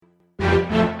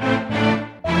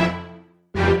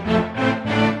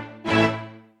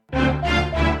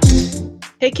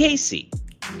Hey, Casey,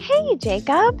 Hey,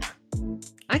 Jacob.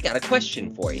 I got a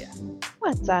question for you.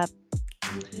 What's up?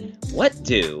 What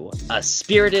do a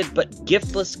spirited but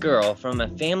giftless girl from a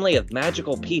family of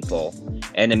magical people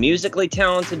and a musically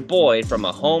talented boy from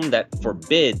a home that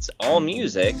forbids all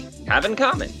music have in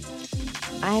common?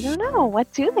 I don't know.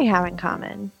 What do they have in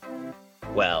common?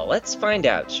 Well, let's find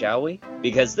out, shall we?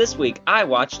 Because this week I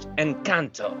watched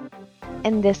Encanto.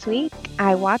 And this week,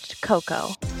 I watched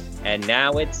Coco, And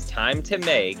now it's time to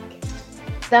make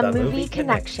the movie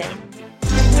connection.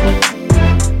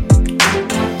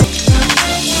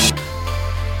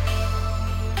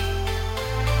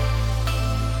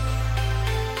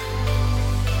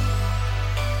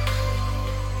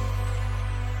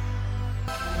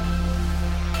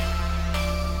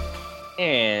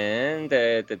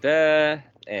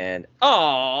 And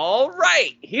all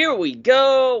right, here we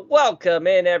go. Welcome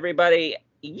in, everybody.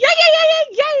 Yay!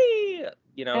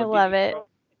 I love it.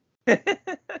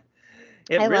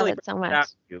 It I really love it so much. brings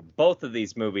out you. Both of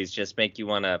these movies just make you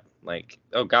want to, like,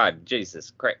 oh God,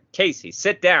 Jesus Christ. Casey,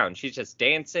 sit down. She's just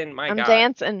dancing. My I'm God.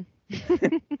 dancing.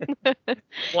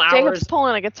 Flowers. Jacob's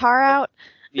pulling a guitar out.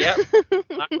 Yep.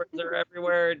 Flowers are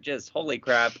everywhere. Just holy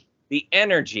crap. The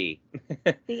energy.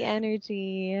 The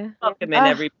energy. Welcome in,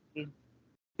 everybody.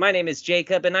 My name is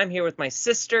Jacob, and I'm here with my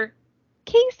sister.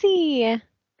 Casey.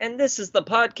 And this is the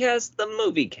podcast, The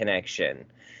Movie Connection,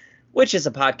 which is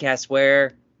a podcast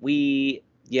where we,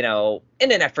 in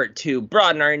an effort to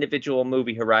broaden our individual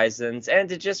movie horizons and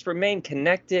to just remain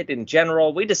connected in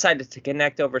general, we decided to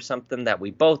connect over something that we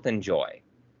both enjoy.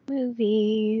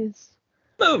 Movies.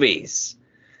 Movies.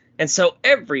 And so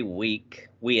every week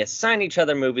we assign each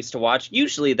other movies to watch,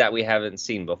 usually that we haven't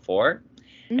seen before.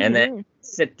 And then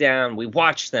sit down, we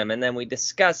watch them, and then we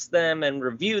discuss them and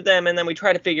review them, and then we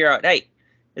try to figure out, hey,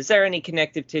 is there any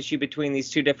connective tissue between these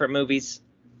two different movies?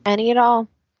 Any at all.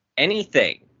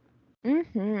 Anything.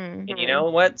 And you know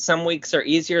what? Some weeks are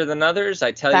easier than others.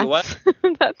 I tell you what.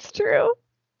 That's true.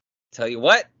 Tell you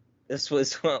what. This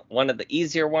was one of the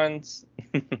easier ones.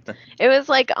 It was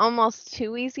like almost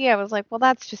too easy. I was like, well,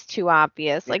 that's just too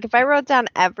obvious. Like if I wrote down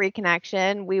every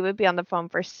connection, we would be on the phone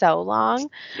for so long.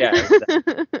 Yeah,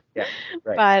 exactly. Yeah,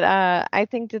 right. But I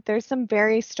think that there's some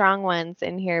very strong ones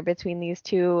in here between these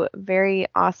two very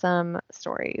awesome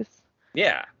stories.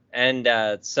 Yeah. And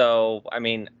so, I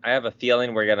mean, I have a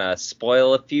feeling we're going to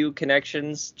spoil a few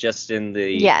connections just in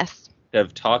the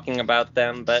of talking about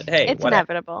them. But hey, it's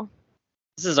inevitable.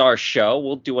 This is our show.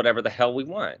 We'll do whatever the hell we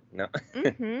want. No.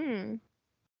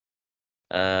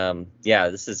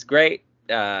 This is great.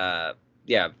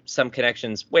 Some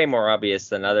connections way more obvious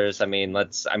than others. I mean,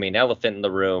 elephant in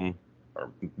the room or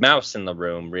mouse in the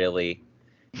room, really.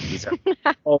 These are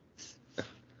both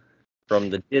from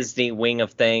the Disney wing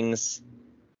of things.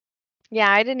 Yeah,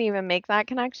 I didn't even make that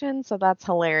connection, so that's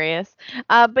hilarious.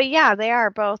 But yeah, they are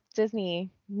both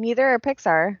Disney. Neither are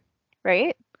Pixar,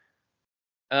 right?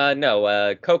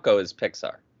 No, Coco is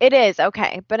Pixar. It is,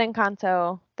 okay. But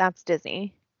Encanto, that's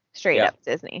Disney. Straight up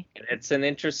Disney. It's an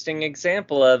interesting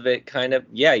example of it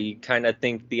you kind of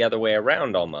think the other way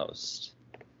around almost.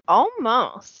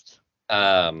 Almost.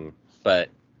 But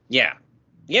yeah.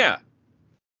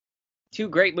 Two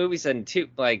great movies and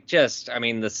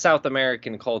the South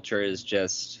American culture is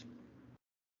just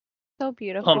so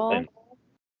beautiful.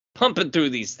 Pumping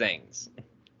through these things.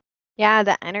 Yeah,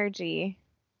 the energy.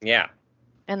 Yeah.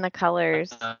 And the colors.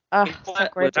 So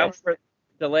gorgeous. Without further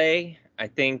delay, I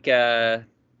think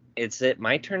is it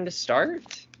my turn to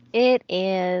start? It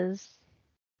is.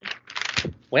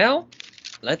 Well,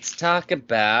 let's talk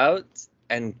about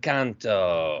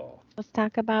Encanto. Let's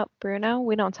talk about Bruno.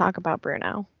 We don't talk about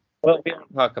Bruno. Well, we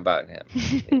don't talk about him.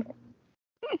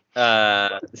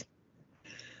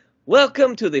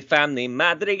 Welcome to the family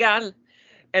Madrigal,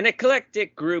 an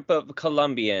eclectic group of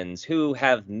Colombians who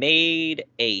have made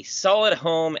a solid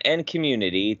home and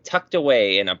community tucked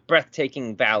away in a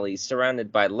breathtaking valley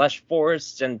surrounded by lush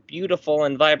forests and beautiful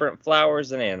and vibrant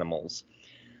flowers and animals.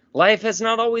 Life has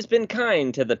not always been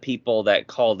kind to the people that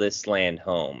call this land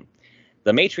home.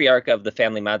 The matriarch of the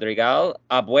family Madrigal,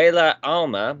 Abuela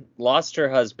Alma, lost her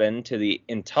husband to the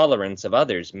intolerance of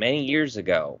others many years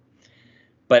ago.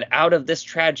 But out of this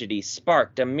tragedy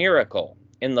sparked a miracle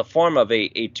in the form of a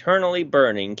eternally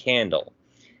burning candle.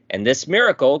 And this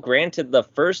miracle granted the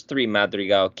first three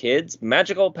Madrigal kids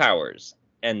magical powers,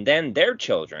 and then their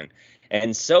children,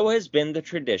 and so has been the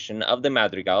tradition of the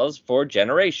Madrigals for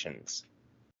generations.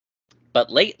 But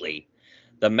lately,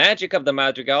 the magic of the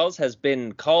Madrigals has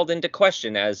been called into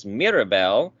question as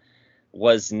Mirabel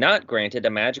was not granted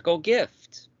a magical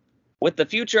gift. With the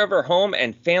future of her home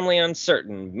and family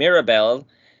uncertain, Mirabel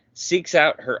seeks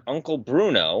out her uncle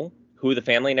Bruno, who the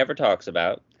family never talks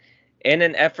about, in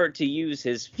an effort to use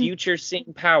his future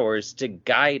seeing powers to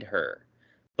guide her.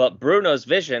 But Bruno's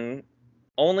vision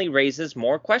only raises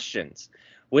more questions.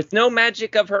 With no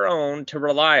magic of her own to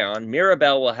rely on,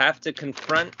 Mirabelle will have to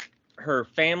confront her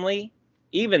family,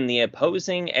 even the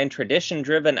opposing and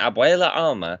tradition-driven Abuela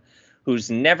Alma,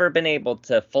 who's never been able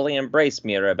to fully embrace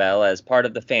Mirabelle as part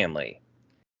of the family.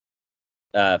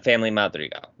 Family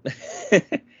Madrigal.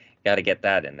 Got to get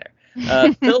that in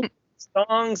there. Filled with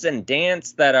songs and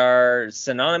dance that are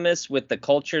synonymous with the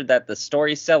culture that the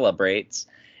story celebrates,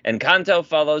 Encanto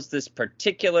follows this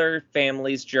particular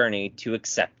family's journey to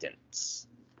acceptance.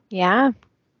 Yeah.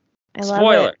 I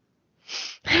Spoiler. love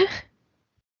it.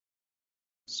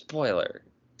 Spoiler.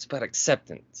 It's about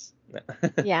acceptance.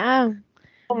 Yeah.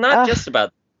 Well, not just about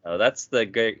that, though. That's the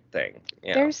great thing.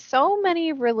 Yeah. There's so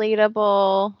many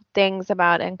relatable things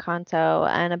about Encanto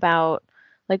and about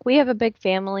like we have a big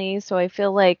family, so I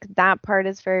feel like that part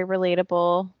is very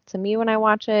relatable to me when I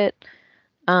watch it.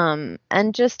 And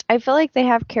just I feel like they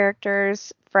have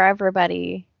characters for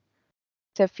everybody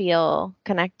to feel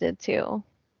connected to,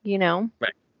 you know?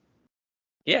 Right.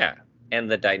 Yeah. And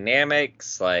the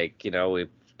dynamics, like, we've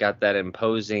got that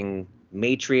imposing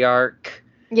matriarch.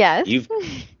 Yes. You've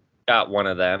got one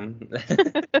of them.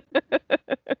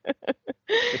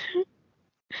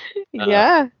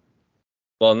 Yeah.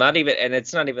 Well, not even, and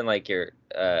it's not even like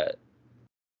it's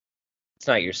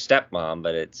not your stepmom,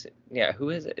 but who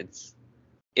is it?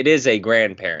 It is a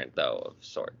grandparent, though, of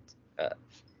sorts.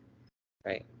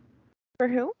 Right? For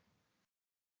who?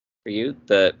 For you,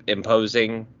 the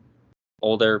imposing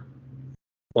older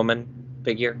woman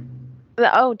figure?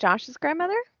 Josh's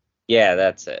grandmother? Yeah,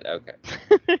 that's it.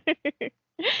 Okay.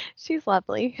 She's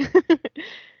lovely.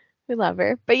 We love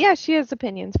her. But yeah, she has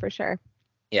opinions for sure.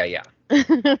 Yeah.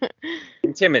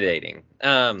 Intimidating.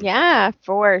 Yeah,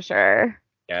 for sure.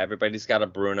 Yeah, everybody's got a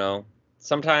Bruno.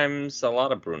 Sometimes a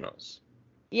lot of Brunos.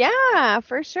 Yeah,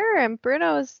 for sure. And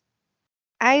Bruno's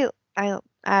I don't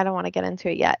want to get into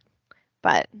it yet,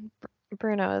 but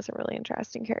Bruno is a really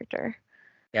interesting character.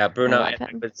 Yeah, Bruno. I love And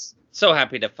I him. was so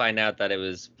happy to find out that it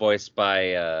was voiced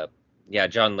by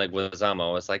John Leguizamo.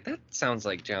 I was like, that sounds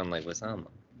like John Leguizamo.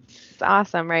 It's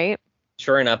awesome, right?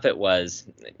 Sure enough, it was.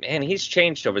 Man, he's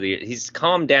changed over the years. He's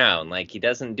calmed down. Like, he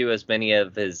doesn't do as many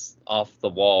of his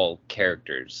off-the-wall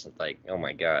characters. Like, oh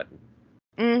my God.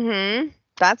 Mm-hmm.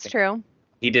 That's true.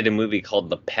 He did a movie called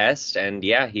The Pest, and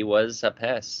yeah, he was a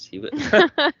pest. He was.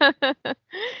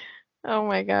 Oh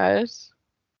my gosh.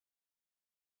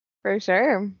 For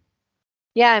sure.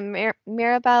 Yeah,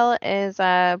 Mirabelle is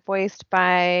voiced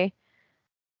by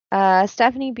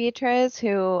Stephanie Beatriz,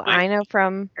 who My I know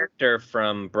from character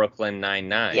from Brooklyn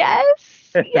Nine-Nine. yes,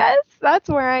 that's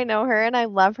where I know her and I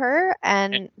love her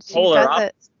And and she polar does it.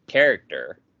 opposite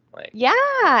character. Like,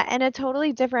 Yeah, and a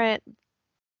totally different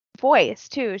voice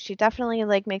too. She definitely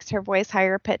like makes her voice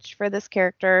higher pitched for this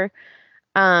character.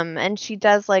 And she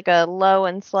does like a low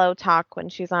and slow talk when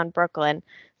she's on Brooklyn.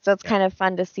 So it's yeah. kind of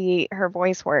fun to see her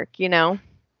voice work, you know?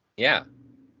 Yeah.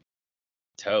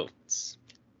 Totes.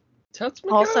 Totes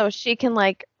my Also, God. she can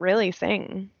like really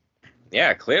sing.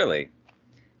 Yeah, clearly.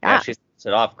 Yeah, Yeah. she starts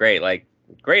it off great. Like,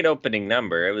 great opening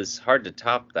number. It was hard to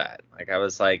top that. Like, I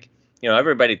was like,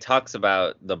 everybody talks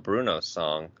about the Bruno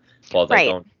song. Well, they Right.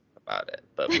 don't talk about it,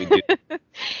 but we do.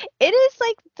 It is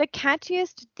like the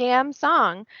catchiest damn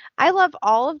song. I love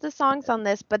all of the songs on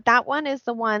this, but that one is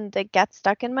the one that gets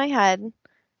stuck in my head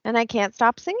and I can't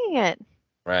stop singing it.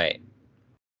 Right.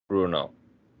 Bruno.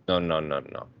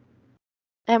 No.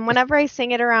 And whenever I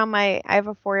sing it around I have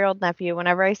a 4-year-old nephew,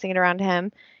 whenever I sing it around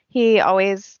him, he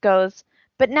always goes,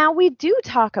 "But now we do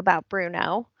talk about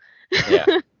Bruno."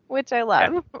 Yeah. Which I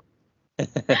love.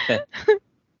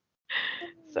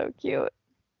 So cute.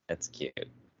 That's cute.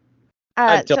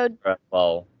 So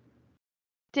Well,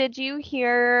 did you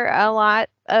hear a lot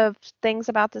of things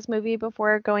about this movie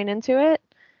before going into it?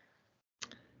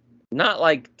 not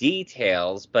like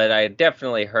details, but I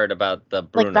definitely heard about the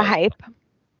Bruno. Like the hype?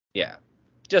 Yeah.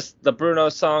 Just the Bruno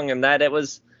song, and that it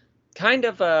was kind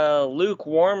of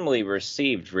lukewarmly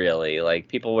received, really. Like,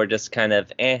 people were just kind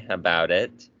of about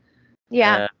it.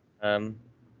 Yeah.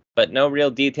 But no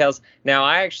real details. Now,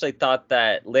 I actually thought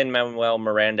that Lin-Manuel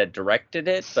Miranda directed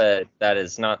it, but that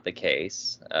is not the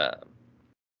case.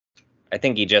 I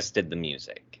think he just did the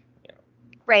music.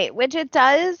 Right, which it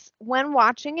does, when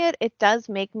watching it, it does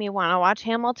make me want to watch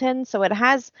Hamilton. So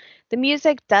the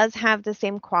music does have the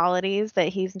same qualities that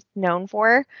he's known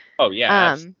for. Oh,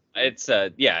 yeah. It's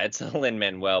a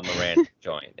Lin-Manuel Miranda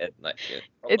joint. It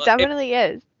definitely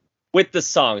is. With the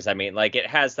songs, I mean, like, it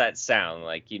has that sound,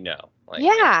 like, like.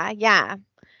 Yeah.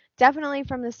 definitely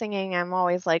from the singing, I'm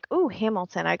always like, "Ooh,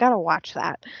 Hamilton, I gotta watch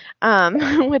that,"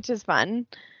 which is fun.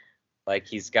 Like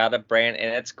he's got a brand,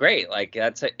 and it's great. Like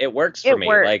it works for It me.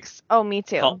 Like works. Oh, me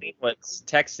too. Colleen was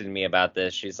texting me about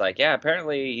this. She's like, yeah,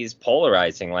 apparently he's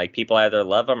polarizing. Like people either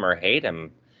love him or hate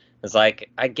him. It's like,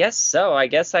 I guess so. I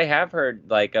guess I have heard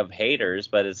like of haters,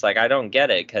 but it's like I don't get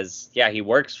it because yeah, he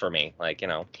works for me. Like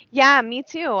Yeah, me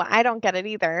too. I don't get it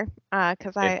either,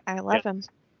 'cause it, I love it, him.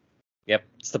 yep,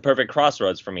 it's the perfect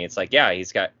crossroads for me. It's like yeah,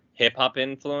 he's got hip hop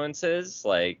influences,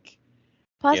 like you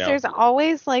Plus, know, there's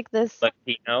always like this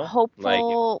Latino, like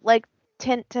hopeful like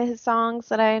tint to his songs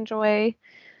that I enjoy.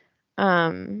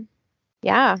 Um,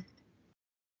 yeah.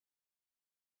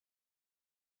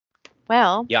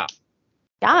 Well, yeah,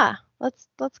 yeah.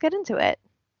 Let's get into it.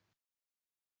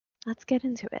 Let's get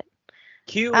into it.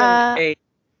 Q and Uh, A.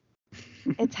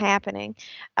 it's happening.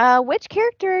 Which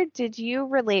character did you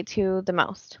relate to the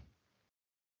most?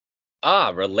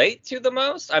 Relate to the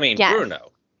most? I mean, Yes,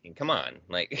 Bruno. I mean, come on,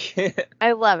 like,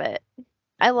 I love it.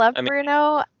 I love I mean,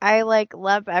 Bruno. I like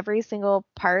love every single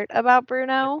part about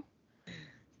Bruno.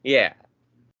 yeah.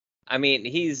 I mean,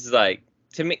 he's like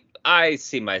to me. I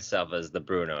see myself as the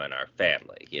Bruno in our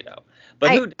family,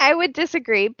 But I would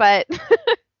disagree, but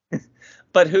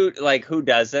who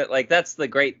doesn't? Like that's the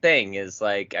great thing is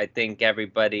like I think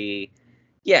everybody,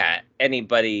 yeah,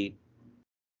 anybody.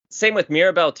 Same with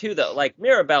Mirabelle too, though. Like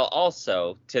Mirabelle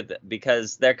also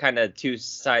because they're kind of two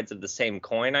sides of the same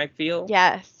coin. I feel.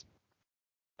 yes,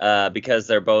 Because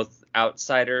they're both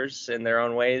outsiders in their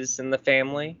own ways in the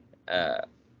family. Uh,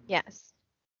 yes.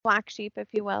 Black sheep, if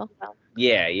you will.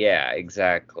 yeah,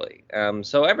 exactly.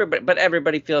 So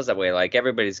everybody feels that way. Like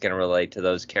everybody's gonna relate to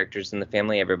those characters in the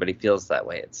family. Everybody feels that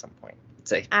way at some point.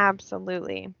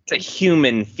 Absolutely. It's a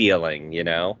human feeling,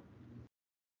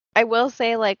 I will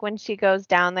say, like, when she goes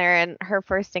down there and her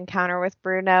first encounter with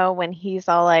Bruno, when he's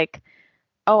all like,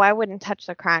 "Oh, I wouldn't touch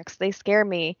the cracks. They scare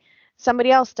me."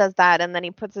 Somebody else does that, and then he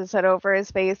puts his hood over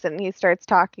his face and he starts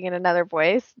talking in another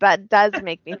voice. That does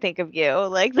make me think of you.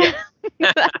 Like Yeah,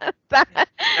 that, that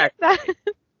exactly.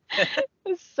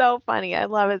 is so funny. I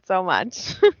love it so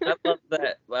much. I love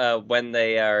that when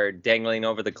they are dangling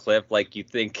over the cliff, like you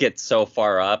think it's so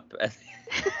far up,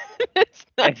 It's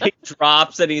and not- he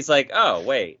drops, and he's like, "Oh,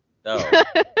 wait, oh,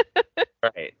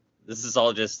 right, this is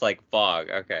all just like fog."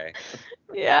 Okay,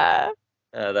 Yeah,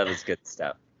 that was good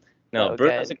stuff. No, so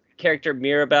Bruno's a good. good character.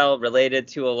 Mirabelle related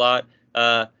to a lot.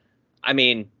 I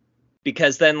mean,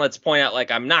 because then let's point out,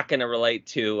 like, I'm not going to relate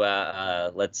to,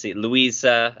 let's see,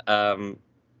 Louisa,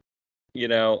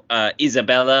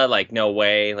 Isabella, like, no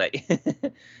way. Like,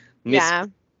 Miss Yeah,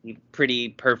 Pretty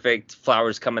Perfect,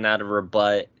 flowers coming out of her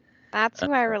butt. that's Uh,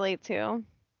 who I relate to.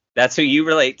 that's who you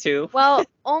relate to? Well,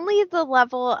 only the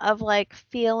level of like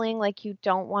feeling like you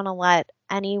don't want to let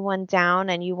anyone down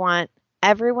and you want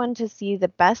everyone to see the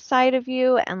best side of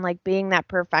you and like being that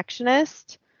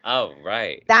perfectionist. Oh,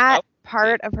 right. That Oh, yeah.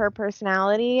 part of her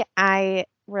personality I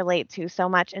relate to so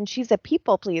much. And she's a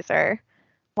people pleaser,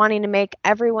 wanting to make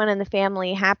everyone in the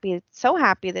family happy, so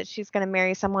happy that she's going to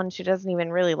marry someone she doesn't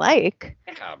even really like.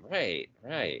 Yeah, right.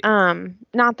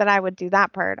 Not that I would do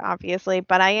that part, obviously,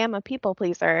 but I am a people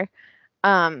pleaser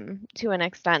to an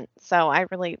extent, so I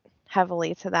relate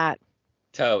heavily to that.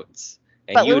 Totes.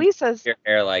 And But you would Luisa's your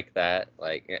hair like that.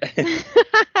 Like,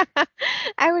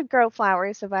 I would grow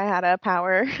flowers if I had a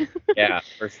power. yeah,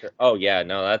 for sure. Oh, yeah,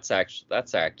 no, that's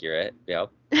accurate. Yep.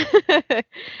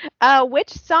 Which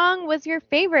song was your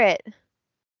favorite?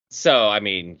 So, I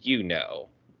mean, I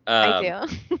Um,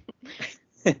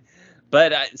 do.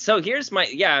 but so here's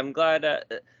yeah, I'm glad,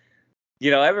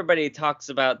 everybody talks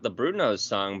about the Bruno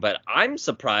song, but I'm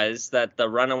surprised that the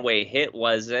runaway hit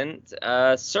wasn't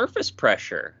Surface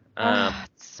Pressure. Oh,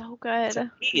 it's so To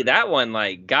good. me, that one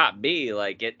like got me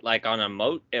like it like on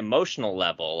a emotional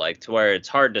level, like to where it's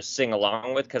hard to sing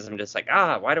along with because I'm just like,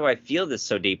 why do I feel this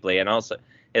so deeply? And also,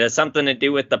 it has something to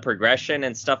do with the progression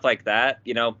and stuff like that.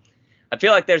 I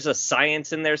feel like there's a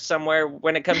science in there somewhere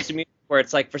when it comes to music where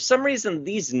it's like for some reason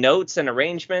these notes and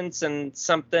arrangements and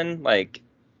something like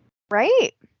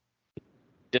Right?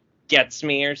 just gets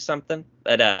me or something.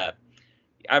 But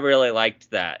I really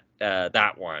liked that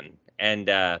one and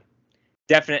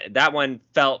definitely that one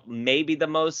felt maybe the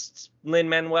most Lin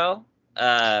Manuel.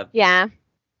 Yeah.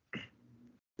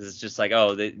 It's just like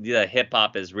the hip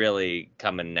hop is really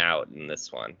coming out in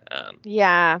this one.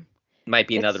 Yeah. Might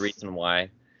be another It's reason why.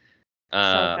 so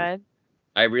Um, good.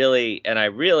 I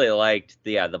really liked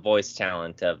the voice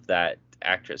talent of that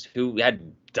actress who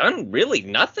had done really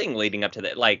nothing leading up to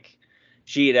that. Like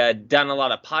she had done a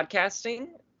lot of podcasting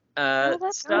Oh,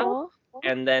 that's stuff, cool.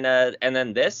 and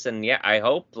then this, and yeah, I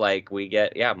hope like we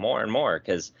get more and more,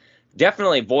 because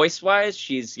definitely voice wise,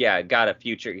 she's got a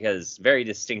future, because very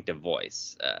distinctive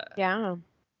voice. Yeah.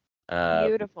 It's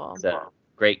Beautiful. a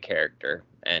great character,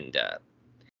 and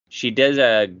she did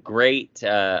a great.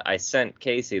 I sent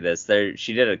Casey this. There,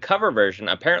 she did a cover version.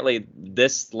 Apparently,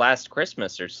 this last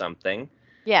Christmas or something.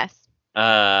 Yes.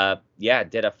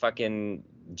 Did a fucking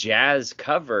jazz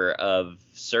cover of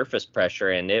Surface Pressure,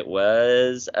 and it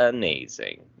was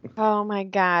amazing. Oh my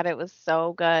God, it was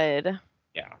so good.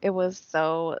 Yeah, It was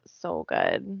so, so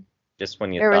good. just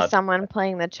when you There was thought, someone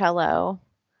playing the cello.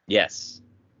 yes.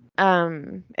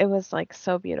 It was like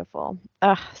so beautiful.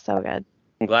 Ugh, so good.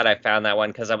 I'm glad I found that one,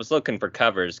 because I was looking for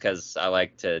covers, because I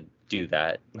like to do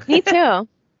that. Me too.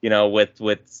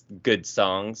 With good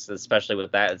songs, especially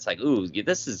with that, it's like, ooh,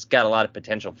 this has got a lot of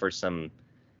potential for some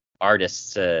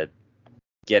artists to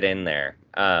get in there.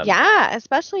 Yeah,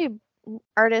 especially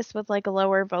artists with like a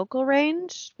lower vocal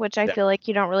range, which I That feel like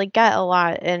you don't really get a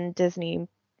lot in Disney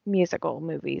musical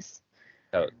movies.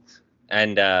 notes.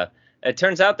 And it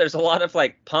turns out there's a lot of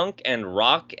like punk and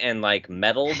rock and like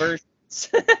metal versions.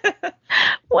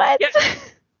 What? Yeah,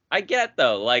 I get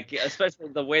though, like especially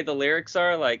the way the lyrics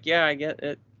are, like, yeah, I get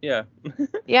it. Yeah.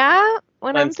 Yeah,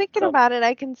 when I'm Lends thinking itself. about it,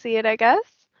 I can see it, I guess.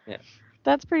 Yeah.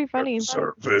 That's pretty funny.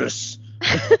 Surface.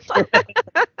 Like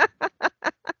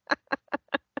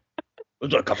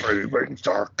a flaming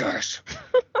circus.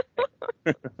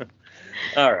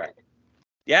 All right.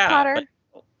 Yeah, but Potter.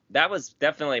 that was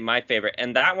definitely my favorite,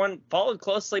 and that one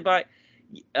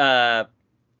uh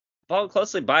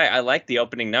I like the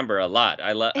opening number a lot.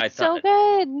 I It's thought so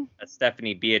good.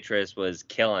 Stephanie Beatrice was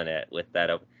killing it with that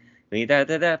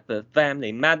the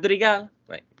family madrigal,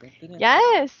 like,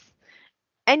 Yes.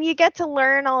 And you get to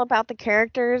learn all about the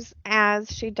characters as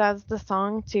she does the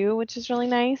song too, which is really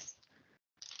nice.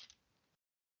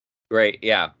 great.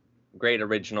 Yeah, great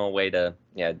original way to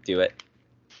do it.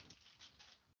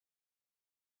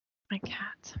 My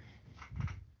cat.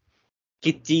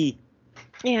 Kitty.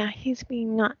 Yeah, he's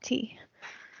being naughty.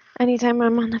 Anytime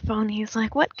I'm on the phone, he's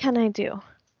like, "What can I do?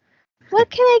 What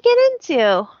can I get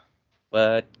into?"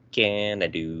 What can I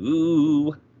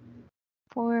do?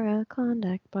 For a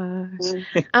Klondike bar.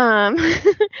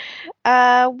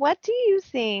 What do you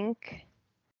think?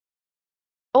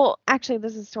 Oh, actually,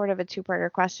 this is sort of a two-parter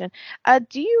question.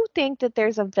 Do you think that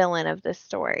there's a villain of this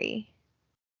story?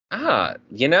 Ah,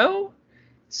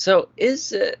 so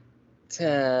is it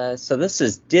so this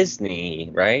is Disney,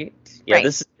 right? Yeah, Right.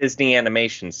 this is Disney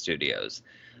Animation Studios.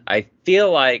 I feel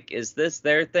like, is this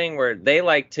their thing where they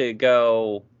like to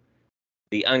go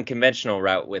the unconventional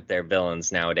route with their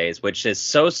villains nowadays, which is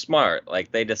so smart.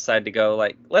 Like, they decide to go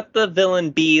like, let the villain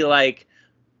be like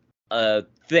a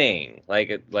thing, like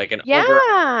an over,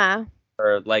 Yeah.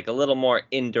 or like a little more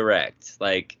indirect,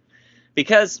 like,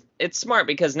 because it's smart,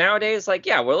 because nowadays, like,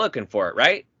 yeah, we're looking for it,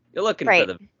 right? You're looking for Right.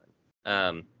 the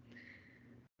um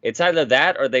it's either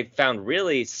that, or they've found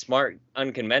really smart,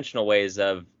 unconventional ways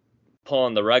of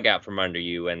pulling the rug out from under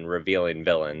you and revealing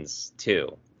villains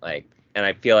too. Like, and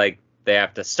I feel like they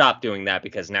have to stop doing that,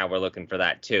 because now we're looking for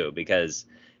that too. Because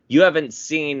you haven't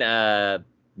seen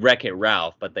Wreck-It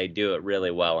Ralph, but they do it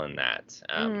really well in that.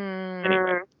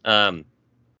 Anyway, Mm,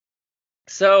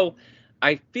 so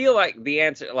I feel like the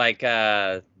answer, like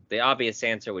the obvious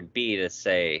answer, would be to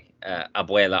say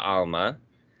Abuela Alma.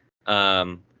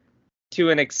 Um, to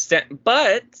an extent,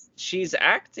 but she's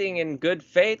acting in good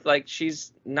faith, like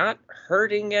she's not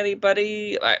hurting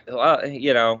anybody, like,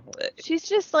 she's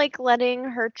just like letting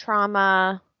her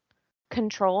trauma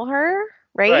control her,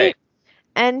 right? right,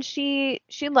 And she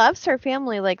loves her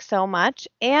family like so much.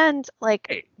 And like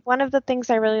right, one of the things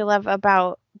I really love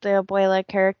about the Abuela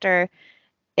character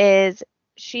is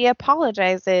she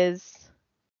apologizes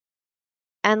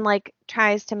and like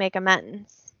tries to make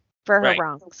amends for her right,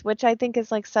 wrongs, which I think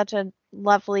is like such a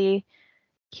lovely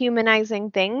humanizing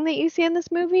thing that you see in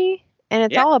this movie. And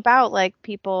it's yeah, all about like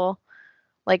people,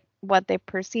 like what they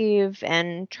perceive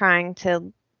and trying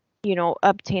to,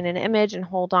 obtain an image and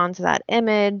hold on to that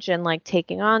image and like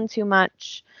taking on too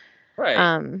much, right,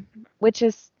 um, which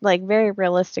is like very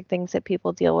realistic things that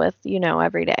people deal with,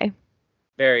 every day.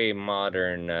 very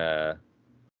modern,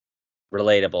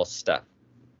 relatable stuff.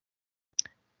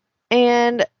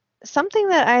 And something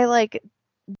that I like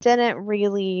didn't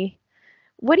really,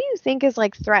 what do you think is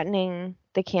like threatening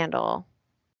the candle?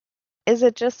 Is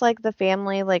it just like the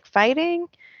family like fighting?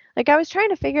 Like I was trying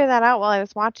to figure that out while I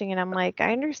was watching and I'm like,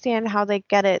 I understand how they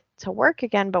get it to work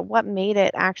again, but what made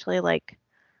it actually like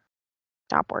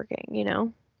stop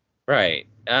working? Right.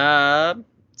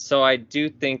 So I do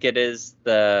think it is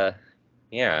the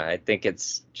Yeah, I think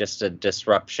it's just a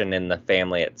disruption in the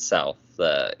family itself.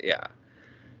 The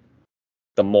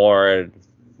more,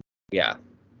 yeah,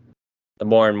 the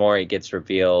more and more he gets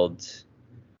revealed,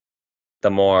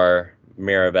 the more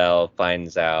Mirabelle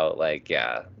finds out, like,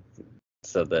 yeah,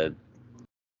 so the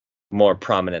more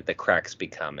prominent the cracks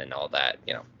become and all that,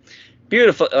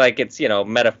 Beautiful, like, it's,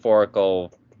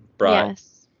 metaphorical brought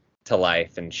Yes. to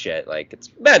life and shit. Like,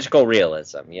 it's magical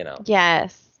realism,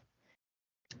 Yes.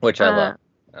 which I love.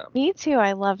 Me too.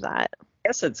 I love that. I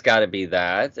guess it's got to be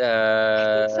that.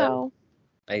 I think so.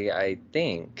 I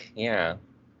think, yeah.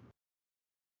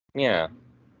 Yeah.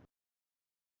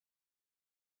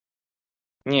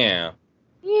 Yeah.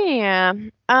 Yeah.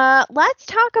 Let's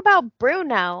talk about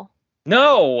Bruno.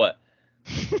 No!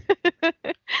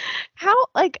 How,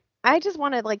 like, I just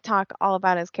want to like talk all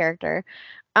about his character.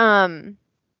 Um,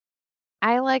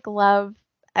 I like love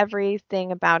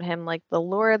everything about him, like the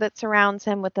lore that surrounds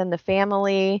him within the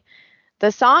family.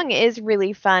 The song is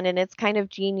really fun and it's kind of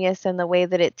genius in the way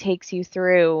that it takes you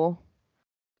through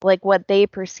like what they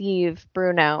perceive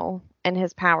Bruno and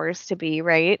his powers to be,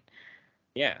 right?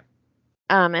 Yeah,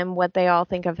 And what they all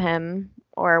think of him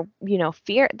or,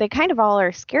 fear. They kind of all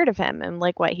are scared of him and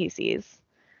like what he sees.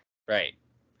 right.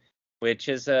 Which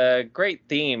is a great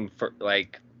theme for,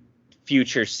 like,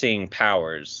 future seeing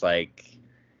powers. Like,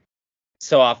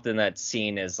 so often that's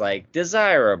seen as, like,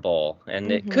 desirable,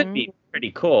 and it could Mhm. be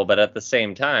pretty cool, but at the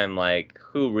same time, like,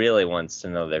 who really wants to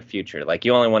know their future? Like,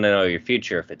 you only want to know your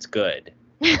future if it's good.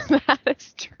 That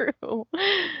is true.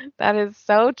 That is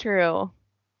so true.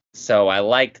 So I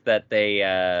like that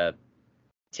they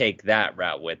take that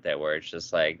route with it, where it's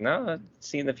just like, no,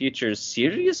 seeing the future is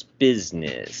serious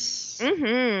business.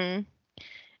 Mhm.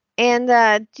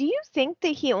 And do you think that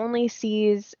he only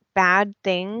sees bad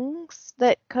things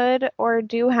that could or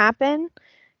do happen?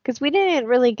 Because we didn't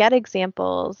really get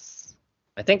examples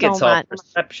I think so it's all much.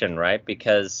 perception, right?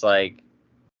 Because, like,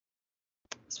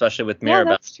 especially with Yeah,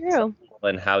 Mirabelle that's true.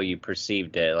 and how you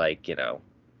perceived it, like,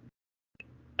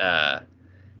 uh,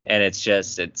 and it's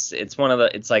just it's one of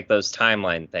the it's like those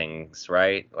timeline things,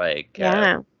 right?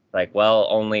 Yeah. Like, well,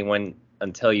 only when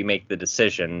until you make the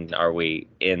decision are we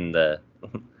in the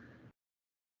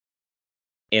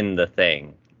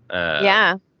thing. Um,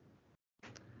 Yeah.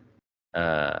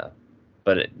 uh,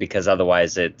 because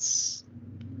otherwise it's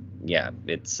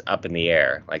up in the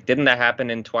air. Like, didn't that happen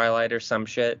in Twilight or some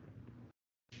shit?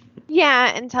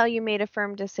 Yeah, until you made a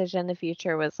firm decision, the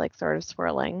future was like sort of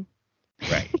swirling.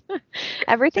 Right.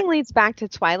 Everything leads back to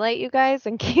Twilight, you guys,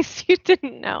 in case you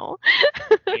didn't know.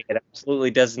 It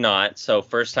absolutely does not. So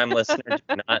first time listener,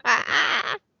 do not.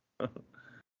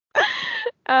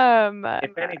 um,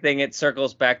 If anything, it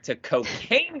circles back to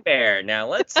Cocaine Bear. Now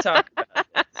let's talk about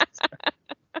this.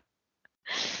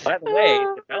 By the way,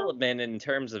 development in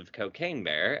terms of Cocaine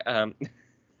Bear.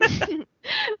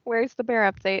 Where's the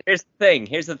bear update?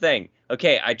 Here's the thing.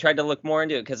 Okay, I tried to look more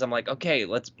into it because I'm like, okay,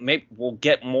 we'll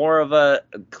get more of a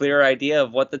clear idea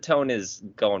of what the tone is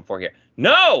going for here.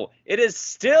 No, it is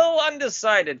still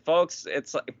undecided, folks.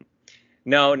 It's like,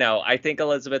 no. I think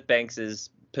Elizabeth Banks is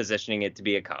positioning it to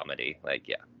be a comedy. Like,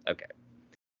 yeah, okay.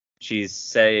 She's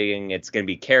saying it's going to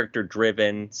be character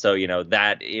driven, so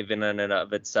that even in and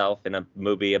of itself in a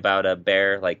movie about a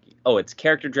bear, like, oh, it's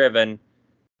character driven,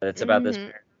 but it's about this Hmm.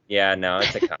 bear. Yeah, no,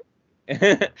 it's a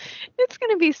comedy. It's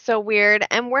gonna be so weird,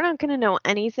 and we're not gonna know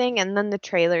anything, and then the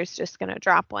trailer's just gonna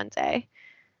drop one day.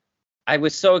 I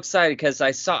was so excited because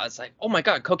I saw it's like, oh my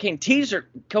god, Cocaine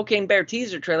Bear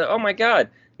teaser trailer. Oh my god.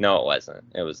 No, it wasn't.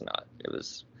 It was not. It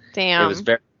was Damn.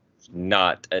 very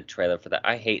not a trailer for that.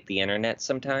 I hate the internet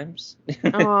sometimes.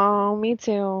 Oh, me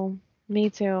too. Me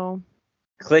too.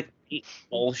 Clickbait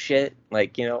bullshit.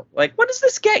 Like, like, what does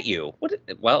this get you?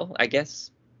 Well, I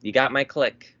guess you got my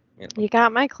click. You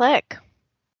got my click.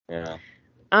 Yeah.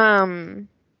 Um,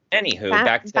 Anywho,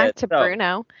 back back to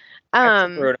Bruno. back to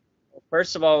Um, Bruno.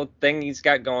 First of all, thing he's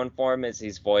got going for him is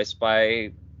he's voiced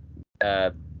by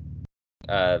uh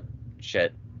uh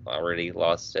shit. Already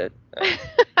lost it.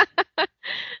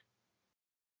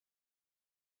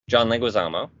 John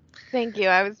Leguizamo. Thank you.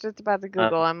 I was just about to Um,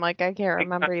 Google. I'm like, I can't big time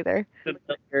remember either.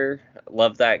 familiar.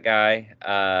 Love that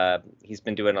guy. He's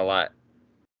been doing a lot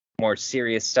more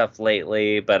serious stuff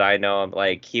lately, but I know him,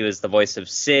 like, he was the voice of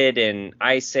Sid in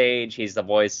Ice Age. He's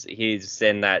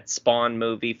in that Spawn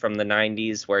movie from the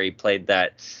 90s where he played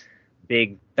that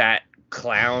big fat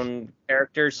clown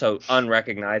character, so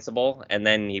unrecognizable. And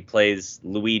then he plays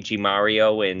Luigi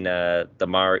Mario in the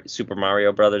Super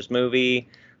Mario Brothers movie.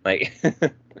 Like,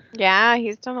 Yeah,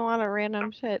 he's done a lot of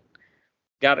random shit.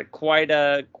 got quite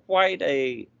a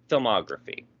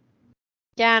filmography.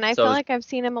 Yeah, and I So feel it was, like I've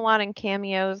seen him a lot in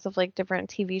cameos of like different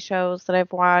TV shows that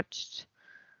I've watched.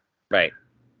 right.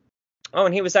 Oh,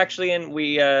 and he was actually in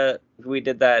we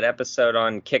did that episode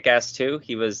on Kick-Ass 2.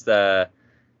 He was the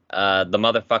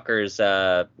motherfucker's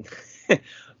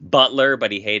butler,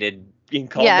 but he hated being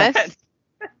called that.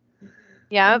 Yes.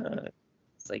 Yep.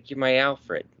 It's like you're my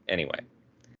Alfred. Anyway.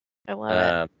 I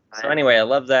love it. So anyway, I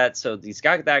love that. So he's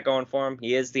got that going for him.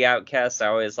 He is the outcast. I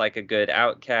always like a good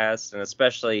outcast, and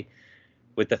especially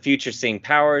with the future seeing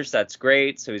powers, that's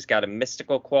great. So he's got a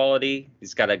mystical quality.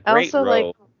 He's got a great Also, like,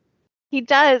 robe. he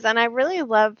does, and I really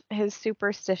love his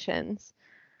superstitions.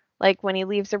 Like when he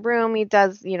leaves a room, he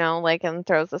does, like, and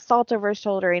throws the salt over his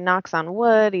shoulder. He knocks on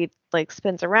wood. He like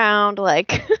spins around, like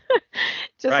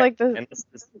just Right. like the.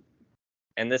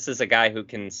 And this is a guy who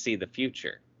can see the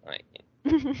future. Like,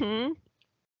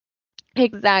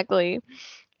 Exactly.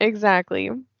 Exactly.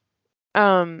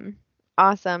 Um,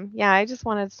 awesome. Yeah, I just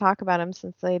wanted to talk about him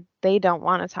since they don't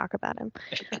want to talk about him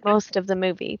most of the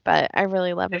movie, but I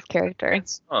really love his character. great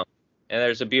song. And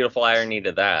there's a beautiful irony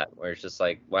to that, where it's just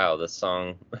like, wow, this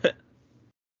song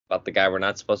about the guy we're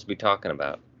not supposed to be talking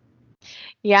about.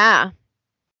 Yeah.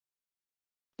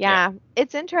 Yeah. Yeah.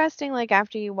 It's interesting, like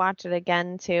after you watch it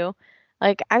again too.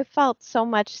 Like I felt so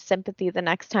much sympathy the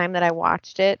next time that I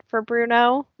watched it for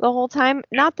Bruno the whole time.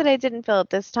 Yeah. Not that I didn't feel it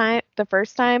this time, the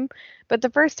first time, but the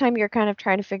first time you're kind of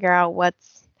trying to figure out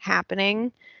what's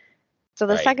happening. So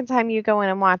the Right. second time you go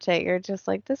in and watch it, you're just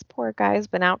like, this poor guy's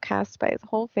been outcast by his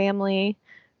whole family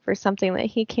for something that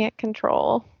he can't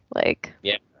control. Like,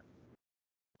 Yeah.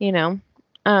 you know,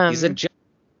 He's a um,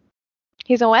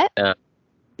 he's a what? uh,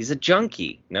 he's a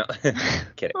junkie. No,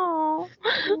 kidding. Oh.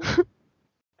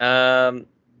 Um,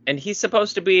 and he's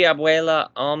supposed to be Abuela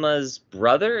Alma's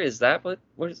brother. Is that what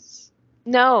was?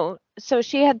 No, so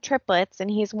she had triplets, and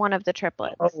he's one of the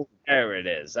triplets. Oh, there it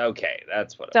is. Okay,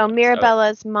 that's what it So was. Oh,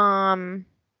 Mirabella's mom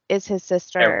is his there we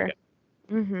sister.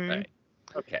 go. Mhm. Right.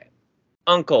 Okay.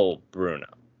 Uncle Bruno.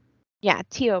 Yeah,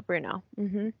 Tio Bruno.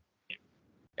 Mhm.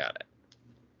 Got it.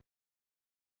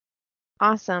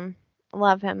 Awesome.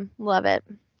 Love him. Love it.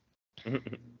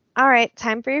 All right,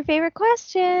 time for your favorite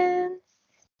questions.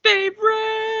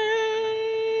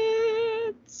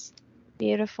 Favorites.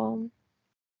 Beautiful.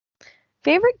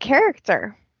 Favorite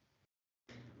character?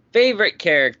 Favorite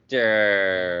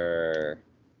character.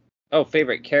 Oh,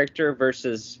 favorite character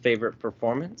versus favorite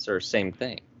performance, or same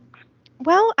thing?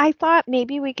 Well, I thought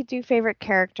maybe we could do favorite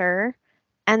character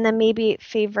and then maybe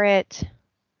favorite.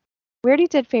 We already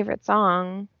did favorite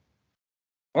song.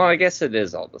 Well, I guess it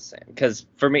is all the same. Because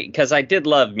for me, because I did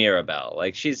love Mirabelle.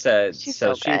 Like she said, She's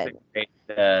so so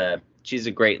she's a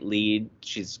good. great lead.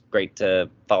 She's great to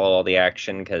follow all the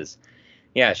action. Because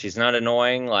yeah, she's not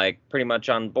annoying. Like pretty much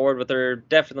on board with her.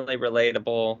 Definitely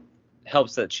relatable.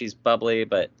 Helps that she's bubbly,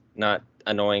 but not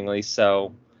annoyingly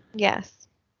so. Yes.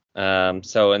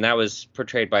 So and that was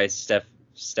portrayed by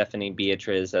Stephanie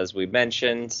Beatriz, as we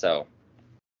mentioned. So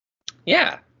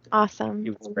yeah, Awesome. he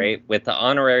was great, with the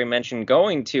honorary mention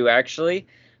going to actually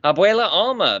Abuela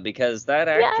Alma, because that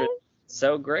actress Yes. is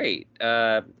so great.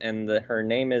 And her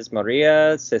name is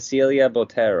Maria Cecilia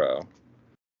Botero.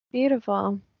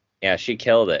 Beautiful. Yeah, she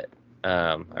killed it.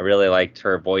 I really liked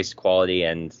her voice quality,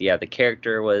 and yeah, the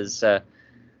character was.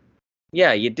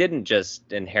 Yeah, you didn't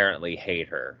just inherently hate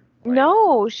her. Like,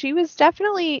 No, she's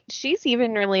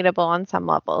even relatable on some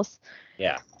levels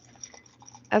yeah,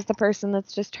 as the person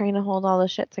that's just trying to hold all the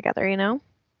shit together, you know?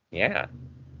 yeah,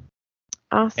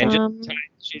 and just Awesome.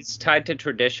 she's tied to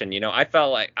tradition. I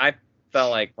felt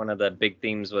like one of the big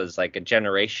themes was like a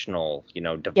generational,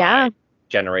 Yeah. divide,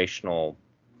 generational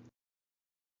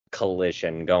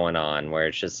collision going on, where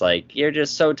it's just like you're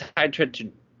just so tied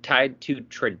to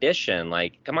tradition.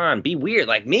 Like, come on, be weird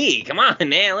like me. Come on,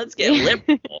 man, let's get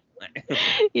liberal.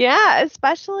 Yeah,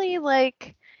 especially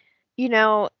like, you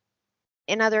know,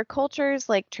 in other cultures,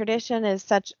 like tradition is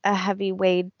such a heavy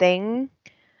weighed thing.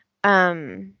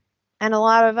 Um, and a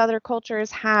lot of other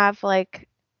cultures have like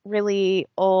really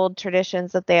old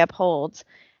traditions that they uphold.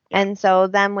 Yeah, And so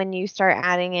then when you start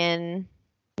adding in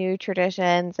new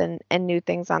traditions and new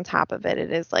things on top of it,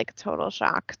 it is like a total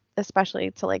shock,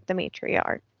 especially to like the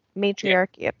yeah,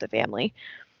 matriarchy of the family.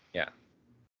 yeah,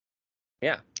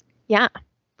 yeah, Yeah.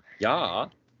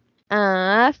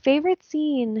 yeah. Favorite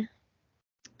scene.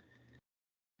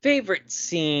 Favorite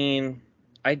scene.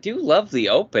 I do love the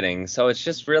opening, so it's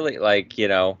just really like,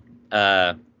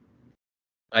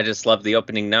 I just love the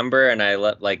opening number, and I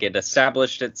love like it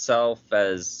established itself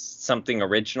as something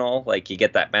original. Like you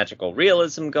get that magical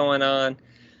realism going on,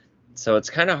 so it's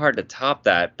kind of hard to top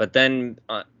that. But then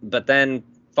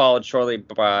followed shortly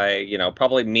by,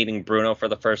 probably meeting Bruno for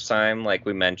the first time, like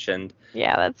we mentioned.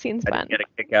 Yeah, that seems I fun. get a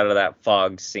kick out of that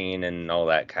fog scene and all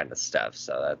that kind of stuff,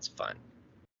 so that's fun.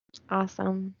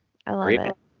 Awesome. I Or love even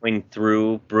it. going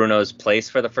through Bruno's place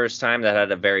for the first time, that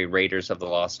had a very Raiders of the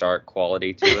Lost Ark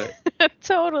quality to it.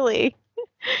 Totally.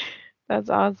 That's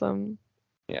awesome.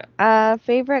 Yeah.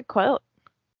 Favorite quote?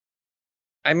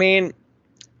 I mean,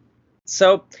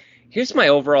 so here's my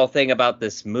overall thing about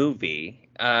this movie.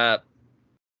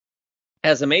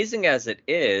 As amazing as it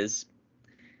is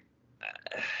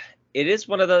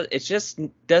one of those, it just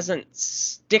doesn't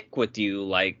stick with you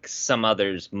like some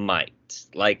others might.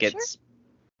 Like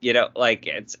Sure. like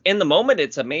it's in the moment,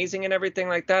 it's amazing and everything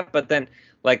like that, but then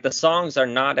like the songs are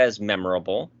not as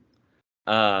memorable.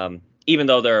 Even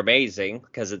though they're amazing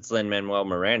because it's Lin-Manuel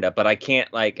Miranda, but I can't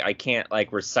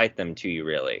recite them to you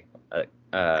really.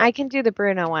 I can do the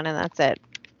Bruno one and that's it.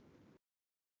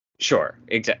 Sure.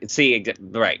 Exactly. See,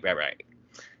 right.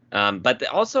 But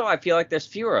also, I feel like there's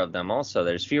fewer of them. Also,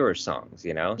 there's fewer songs,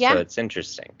 so Yeah. it's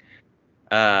interesting.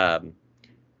 Um,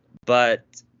 but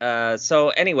so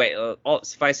anyway,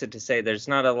 suffice it to say, there's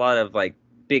not a lot of like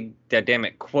big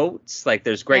dynamic quotes. Like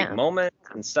there's great Yeah. moments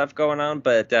and stuff going on,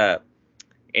 but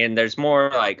and there's more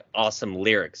like awesome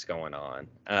lyrics going on.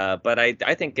 But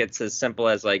I think it's as simple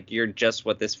as like you're just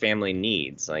what this family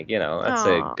needs. Like that's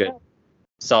a Oh. good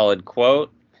solid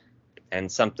quote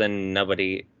and something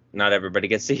not everybody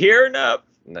gets to hear enough.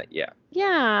 Yeah. Yeah,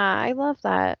 I love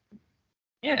that.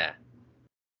 Yeah.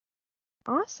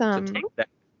 So Awesome. take that,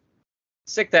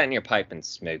 stick that in your pipe and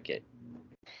smoke it.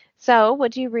 So,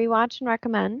 would you rewatch and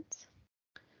recommend?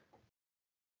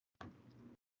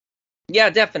 Yeah,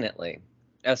 definitely.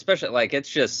 Especially like it's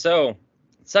just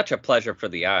such a pleasure for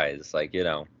the eyes, like, It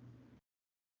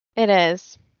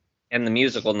is. and the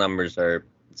musical numbers are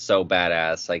so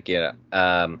badass, like,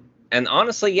 and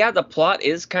honestly, yeah, the plot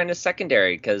is kind of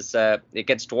secondary because it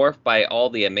gets dwarfed by all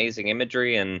the amazing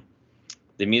imagery and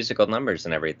the musical numbers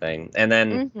and everything. And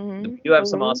then Mm-hmm. we do have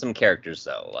some awesome characters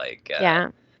though, like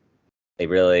Yeah. they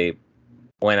really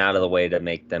went out of the way to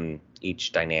make them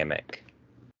each dynamic.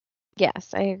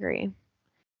 Yes, I agree.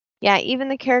 Yeah, even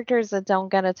the characters that don't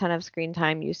get a ton of screen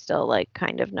time, you still like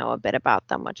kind of know a bit about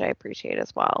them, which I appreciate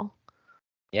as well.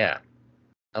 Yeah.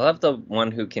 I love the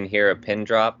one who can hear a pin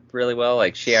drop really well.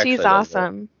 Like she She's actually does a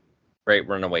awesome. great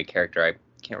runaway character. I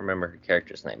can't remember her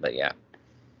character's name, but yeah.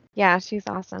 Yeah, she's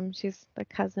awesome. She's the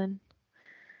cousin.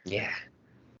 Yeah.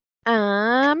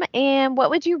 And what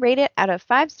would you rate it out of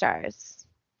 5 stars?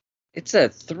 It's a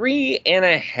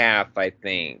 3.5, I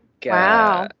think.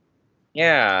 Wow.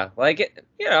 Yeah, like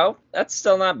that's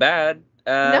still not bad.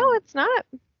 No, it's not.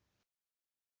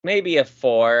 Maybe a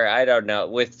 4, I don't know,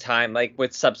 with time, like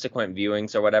with subsequent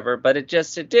viewings or whatever, but it's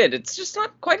just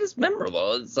not quite as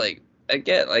memorable. It's like,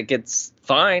 again, like it's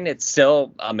fine, it's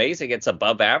still amazing, it's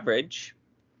above average.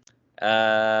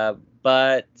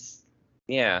 But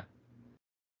yeah,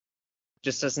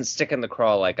 just doesn't stick in the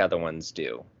craw like other ones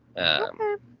do. Um,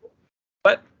 Okay.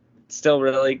 but still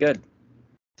really good.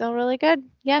 Still really good.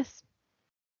 Yes.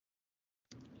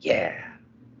 Yeah.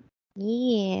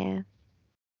 Yeah.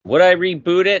 Would I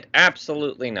reboot it?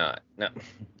 Absolutely not. No.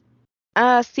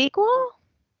 Sequel?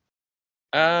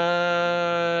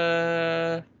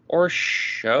 Or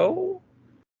show?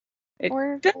 It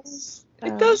Or does. It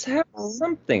so? does have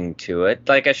something to it,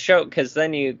 like a show, because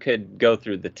then you could go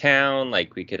through the town,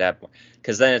 like we could have,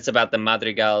 because then it's about the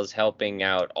Madrigals helping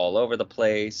out all over the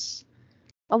place.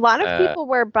 A lot of Uh, people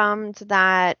were bummed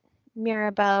that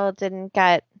Mirabelle didn't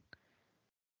get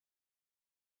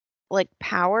like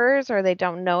powers, or they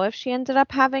don't know if she ended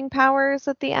up having powers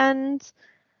at the end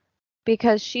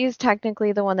because she's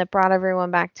technically the one that brought everyone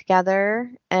back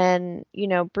together. And,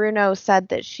 Bruno said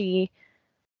that she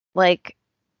like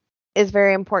is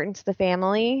very important to the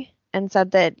family and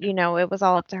said that, it was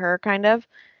all up to her kind of,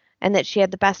 and that she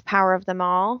had the best power of them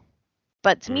all.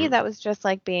 But to me, mhm, that was just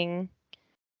like being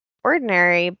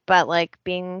ordinary, but like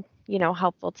being,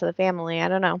 helpful to the family. I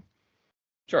don't know.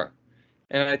 sure.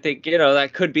 And I think,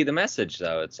 that could be the message,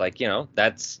 though. It's like,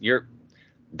 that's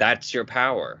your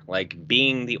power. Like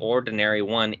being the ordinary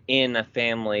one in a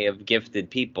family of gifted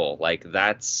people. Like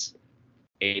that's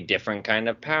a different kind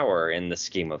of power in the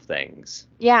scheme of things.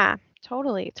 Yeah,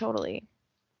 totally, totally.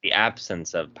 The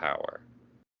absence of power.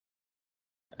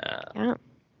 Uh, Yeah,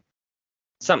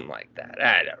 something like that.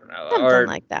 I don't know. something Or,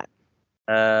 like that.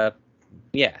 uh,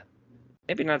 yeah,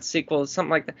 maybe not sequel,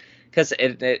 something like that. Because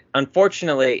it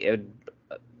unfortunately,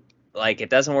 it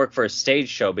doesn't work for a stage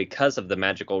show because of the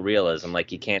magical realism.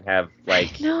 Like you can't have I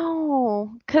like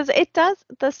know, because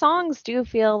the songs do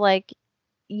feel like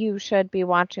you should be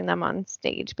watching them on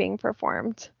stage being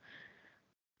performed.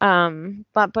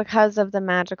 But because of the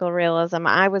magical realism,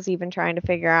 I was even trying to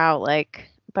figure out like,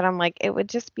 but I'm like, it would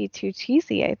just be too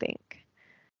cheesy, I think.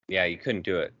 Yeah, you couldn't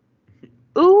do it.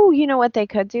 Ooh, you know what they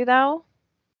could do though?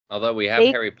 Although we have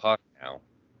They Harry Potter now.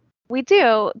 We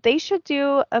do. They should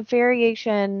do a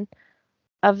variation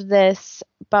of this,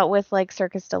 but with like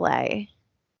Circus Delay.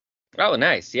 Oh,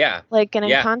 nice. Yeah. Like an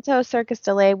Yeah. Encanto Circus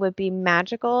Delay would be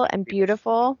magical and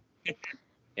beautiful.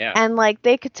 Yeah. And like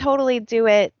they could totally do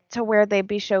it to where they'd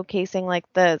be showcasing like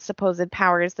the supposed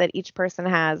powers that each person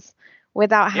has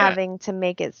without Yeah. having to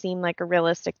make it seem like a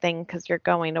realistic thing because you're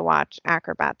going to watch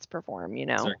acrobats perform, you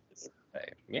know? Circus.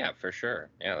 Yeah, for sure.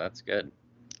 Yeah, that's good.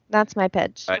 That's my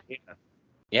pitch. Yeah.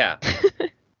 Yeah.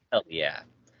 Hell yeah.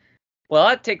 Well,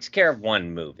 that takes care of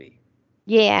one movie.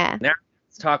 Yeah. Now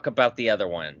let's talk about the other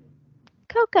one.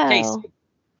 Coco. Casey,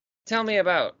 tell me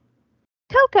about.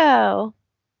 Coco.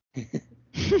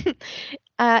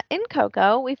 In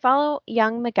Coco, we follow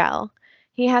young Miguel.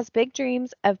 He has big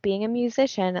dreams of being a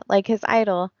musician like his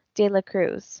idol, De La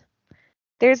Cruz.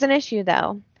 There's an issue,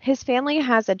 though. His family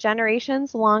has a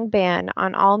generations long ban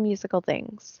on all musical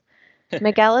things.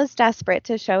 Miguel is desperate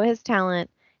to show his talent,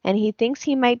 and he thinks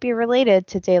he might be related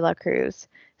to De La Cruz,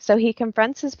 so he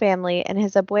confronts his family and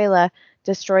his abuela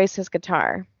destroys his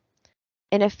guitar.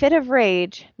 In a fit of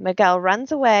rage, Miguel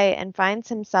runs away and finds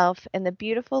himself in the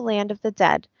beautiful land of the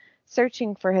dead,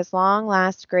 searching for his long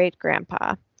lost great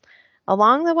grandpa.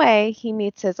 Along the way, he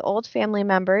meets his old family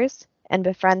members and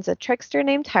befriends a trickster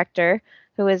named Hector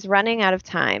who is running out of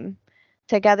time.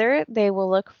 Together, they will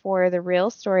look for the real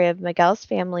story of Miguel's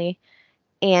family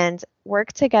and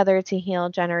work together to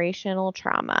heal generational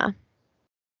trauma.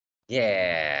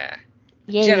 Yeah.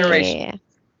 Generation Yeah.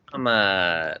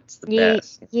 Mama. It's the Yeah.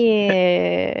 best.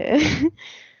 Yeah.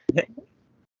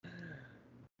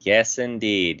 Yes,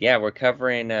 indeed. Yeah, we're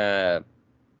covering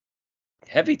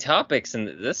heavy topics, and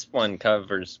this one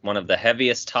covers one of the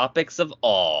heaviest topics of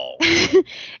all. Isn't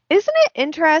it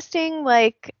interesting?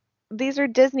 Like, these are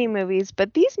Disney movies,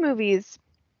 but these movies,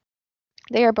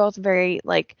 they are both very,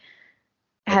 like,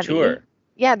 heavy. Mature.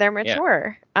 Yeah, they're Yeah.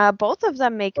 mature. Both of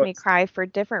them make Oh, me cry for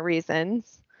different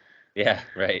reasons. yeah,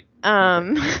 right.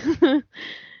 Um,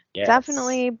 Yes.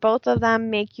 definitely both of them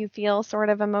make you feel sort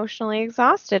of emotionally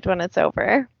exhausted when it's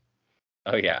over.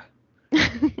 Oh, yeah.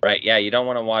 Right. Yeah, you don't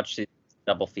want to watch the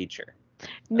double feature.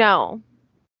 No,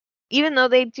 even though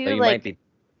they So do, you might like, be,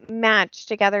 match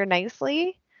together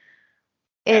nicely,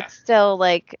 yeah. it's still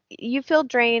like you feel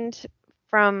drained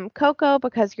from Coco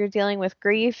because you're dealing with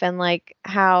grief and like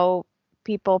how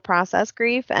people process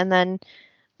grief, and then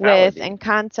with Paladin.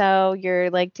 Encanto, you're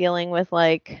like dealing with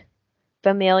like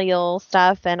familial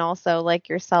stuff and also like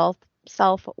your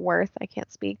self-worth. I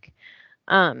can't speak.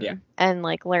 Yeah. And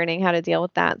like learning how to deal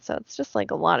with that. So it's just like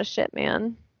a lot of shit,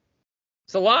 man.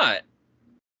 It's a lot.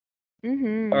 All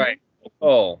Mhm. right.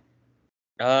 Oh.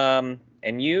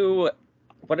 And you,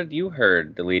 what had you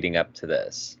heard leading up to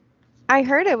this? I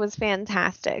heard it was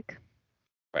fantastic.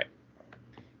 Right.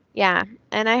 Yeah,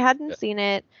 and I hadn't Good. seen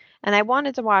it, and I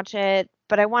wanted to watch it,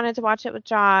 but I wanted to watch it with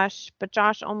Josh, but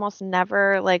Josh almost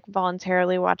never like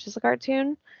voluntarily watches a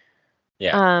cartoon.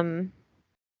 Yeah. Um,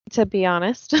 to be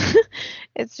honest.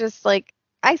 It's just like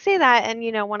I say that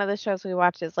and one of the shows we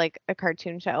watch is like a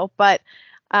cartoon show, but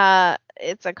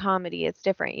it's a comedy, it's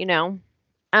different, you know.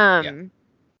 Yeah. Um,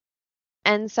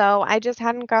 and so I just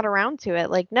hadn't got around to it,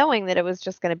 like knowing that it was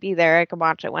just going to be there, I could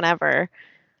watch it whenever.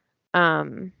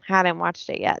 Hadn't watched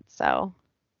it yet, so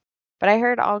but I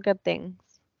heard all good things.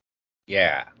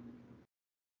 Yeah.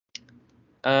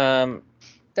 Um,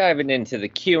 Diving into the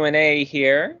Q&A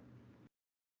here.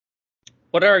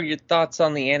 What are your thoughts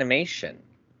on the animation?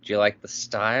 Do you like the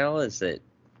style? Is it,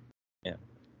 yeah.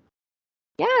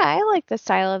 Yeah, I like the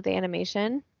style of the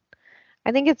animation.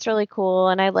 I think it's really cool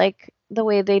and I like the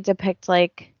way they depict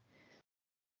like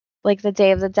the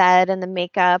Day of the Dead and the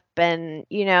makeup and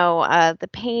the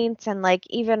paint and like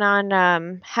even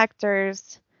on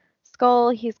Hector's skull,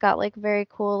 he's got like very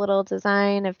cool little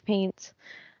design of paint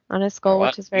on his Oh, skull, wow.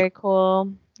 which is very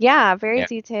cool. Yeah, very Yeah.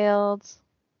 detailed.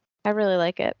 I really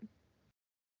like it.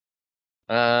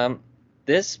 Um,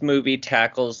 this movie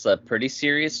tackles a pretty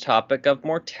serious topic of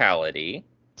mortality.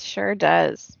 Sure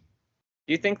does.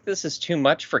 Do you think this is too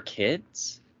much for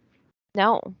kids?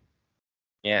 No.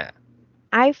 Yeah.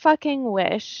 I fucking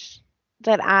wish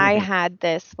that I had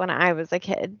this when I was a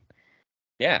kid.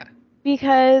 Yeah.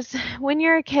 Because when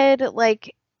you're a kid,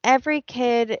 like every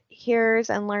kid hears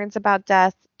and learns about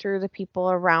death through the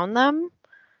people around them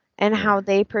and how Mm.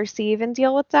 they perceive and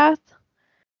deal with death.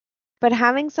 But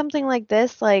having something like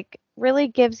this, like, really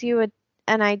gives you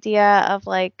an idea of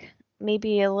like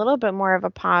maybe a little bit more of a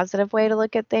positive way to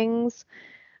look at things.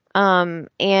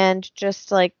 And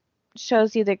just like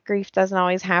shows you that grief doesn't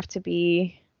always have to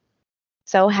be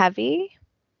so heavy,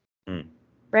 Mm.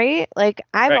 right? Like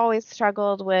I've Right. always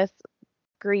struggled with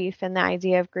grief and the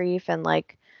idea of grief, and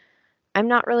like I'm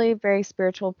not really a very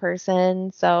spiritual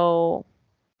person, so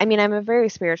I mean, I'm a very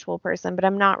spiritual person, but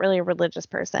I'm not really a religious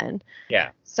person. Yeah.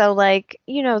 So like,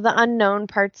 the unknown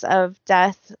parts of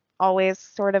death always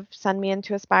sort of send me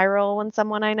into a spiral when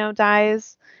someone I know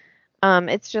dies.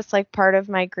 It's just like part of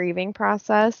my grieving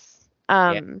process.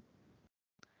 Yeah.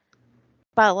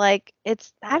 But like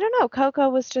I don't know, Coco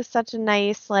was just such a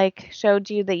nice, like, showed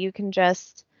you that you can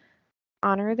just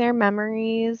honor their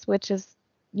memories, which is,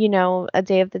 a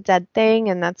Day of the Dead thing,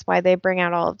 and that's why they bring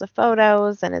out all of the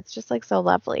photos, and it's just like so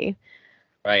lovely.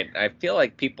 Right. I feel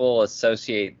like people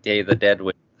associate Day of the Dead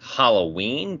with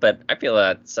Halloween, but I feel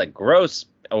that's a gross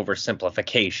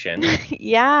oversimplification.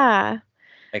 Yeah,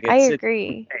 Like I it's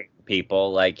agree.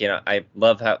 people like, I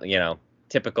love how,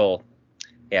 typical,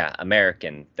 yeah,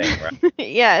 American thing, right?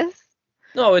 Yes.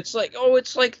 No, it's like, oh,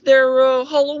 it's like their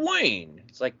Halloween.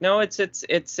 It's like, no, it's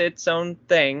its own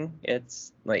thing.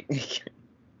 It's like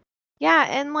Yeah,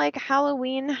 and like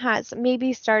Halloween has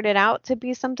maybe started out to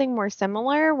be something more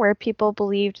similar where people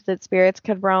believed that spirits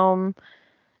could roam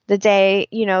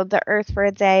the earth for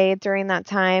a day during that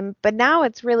time. But now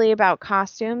it's really about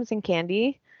costumes and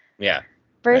candy yeah, right.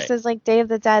 versus like Day of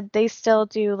the Dead. They still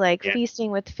do like Yeah, feasting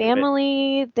with do it.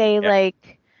 family. They Yeah,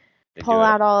 like they pull do it.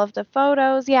 out all of the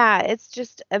photos. Yeah, it's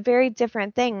just a very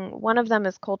different thing. One of them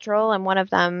is cultural and one of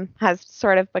them has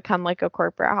sort of become like a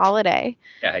corporate holiday.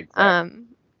 Yeah, exactly. Um,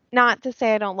 Not to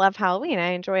say I don't love Halloween. I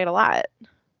enjoy it a lot.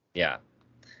 Yeah.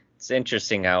 It's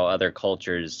interesting how other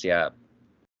cultures, yeah,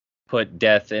 put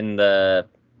death in the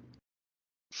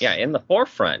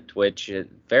forefront, which is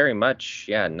very much,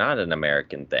 yeah, not an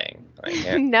American thing. Like,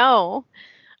 yeah, No.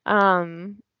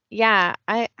 Um, yeah,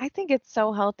 I think it's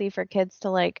so healthy for kids to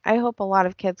like I hope a lot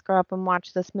of kids grow up and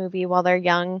watch this movie while they're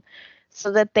young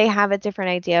so that they have a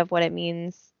different idea of what it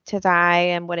means to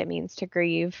die and what it means to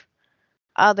grieve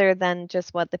other than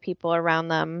just what the people around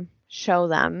them show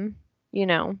them, you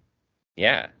know.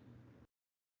 yeah.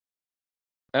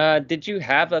 Did you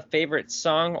have a favorite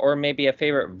song or maybe a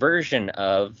favorite version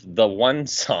of the one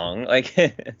song? Like,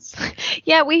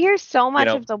 Yeah, we hear so you much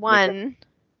know, of which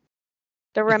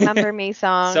the Remember Me so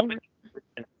song. many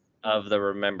versions of the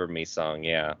Remember Me song.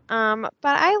 Yeah, But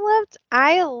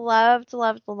I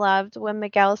loved when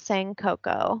Miguel sang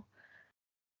Coco.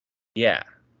 yeah.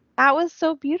 That was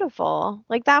so beautiful.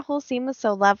 Like that whole scene was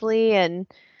so lovely, and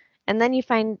then you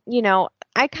find,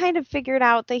 I kind of figured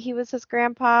out that he was his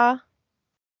grandpa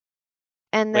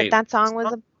and that Wait, that what song was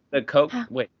song? a The Coke?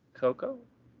 Wait, Coco?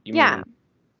 You yeah, mean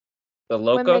the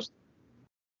when Mi- Locos?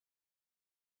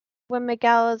 when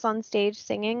Miguel is on stage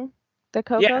singing the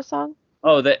Coco Yeah. song.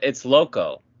 Oh, it's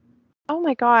Loco. Oh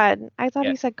my God, I thought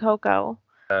Yeah. he said Coco.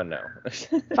 Oh no.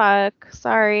 Fuck,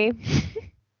 sorry.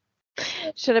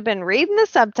 Should have been reading the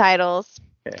subtitles.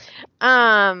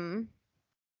 Um,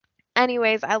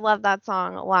 Anyways, I love that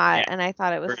song a lot Yeah. and I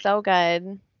thought it was for- so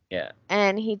good. Yeah.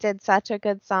 And he did such a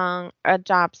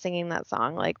job singing that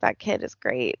song. Like that kid is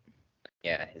great.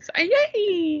 Yeah. His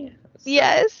yay. So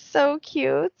Yes, so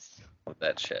cute. love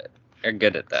that shit. They're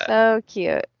good at that. So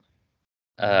cute.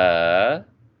 Uh,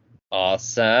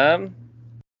 awesome.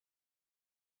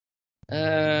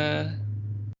 Uh,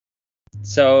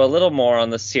 so a little more on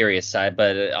the serious side,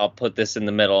 but I'll put this in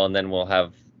the middle, and then we'll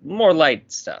have more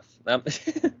light stuff.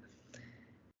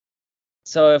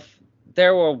 So if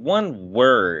there were one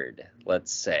word,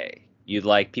 let's say, you'd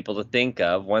like people to think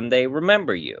of when they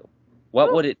remember you, what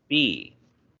Whew. would it be?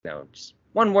 Just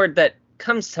one word that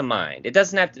comes to mind. It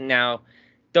doesn't have to now,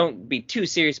 don't be too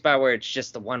serious about where it's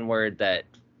just the one word that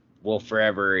will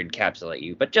forever encapsulate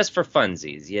you, but just for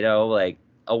funsies, like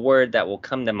a word that will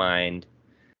come to mind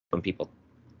when people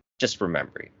just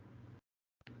remember you.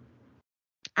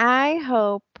 I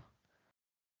hope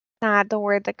that the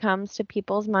word that comes to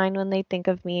people's mind when they think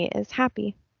of me is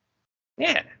happy.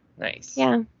 Yeah, nice.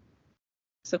 Yeah.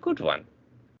 It's a good one.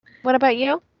 What about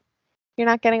you? You're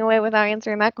not getting away without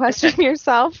answering that question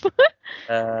yourself.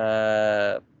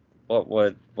 Uh,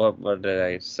 what did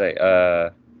I say?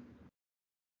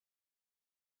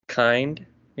 Kind.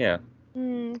 Yeah.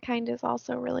 Kind is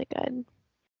also really good.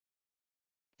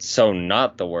 So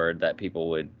not the word that people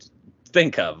would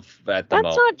think of at the That's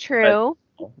moment. not But true.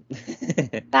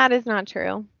 That is not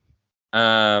true.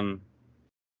 um,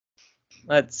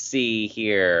 let's see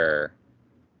here.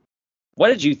 What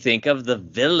did you think of the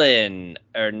villain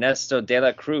Ernesto de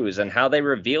la Cruz and how they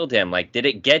revealed him? Like, did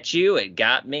it get you? It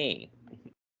got me.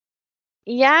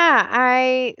 Yeah,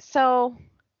 I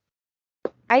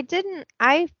didn't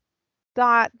I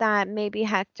thought that maybe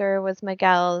Hector was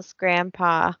Miguel's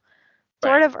grandpa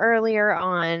sort Right. of earlier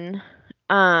on.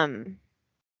 Um,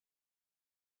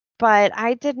 but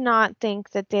I did not think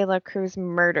that De La Cruz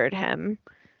murdered him.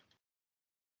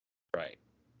 Right.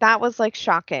 That was like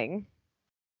shocking.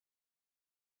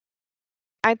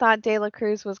 I thought De La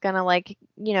Cruz was gonna like,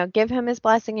 give him his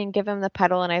blessing and give him the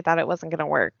pedal, and I thought it wasn't gonna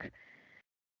work.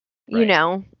 Right.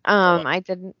 Hold on I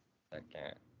didn't. a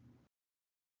second.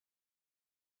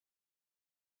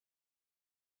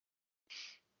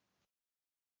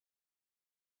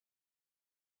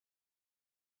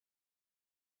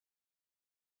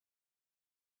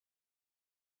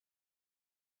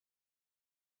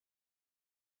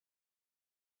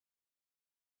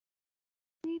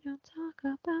 We don't talk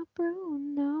about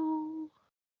Bruno.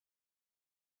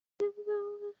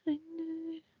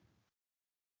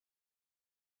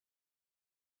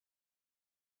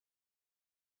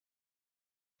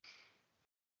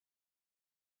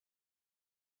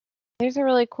 There's a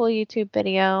really cool YouTube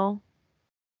video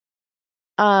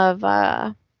of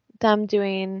them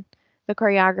doing the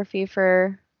choreography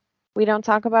for We Don't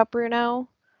Talk About Bruno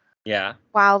Yeah.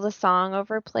 while the song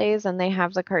overplays, and they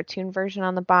have the cartoon version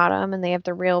on the bottom, and they have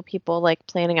the real people like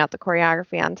planning out the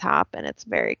choreography on top, and it's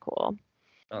very cool.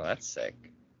 Oh, that's sick.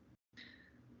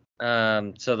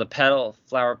 So the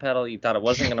flower petal, you thought it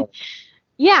wasn't gonna.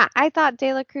 Yeah, I thought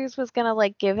De La Cruz was gonna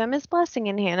like give him his blessing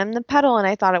and hand him the pedal, and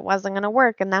I thought it wasn't gonna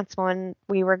work, and that's when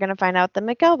we were gonna find out that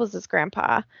Miguel was his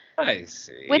grandpa, I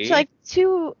which see. like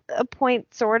to a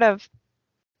point sort of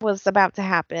was about to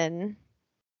happen,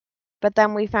 but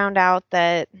then we found out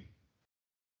that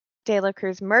De La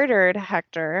Cruz murdered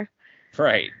Hector,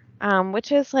 Right.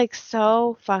 which is like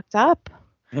so fucked up.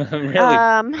 Really.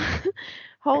 Um, Like,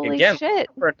 holy again, shit.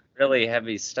 for really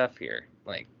heavy stuff here.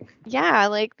 Like, Yeah,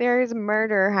 like there's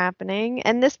murder happening.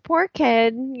 And this poor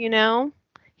kid,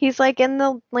 he's like in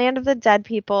the land of the dead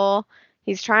people.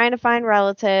 He's trying to find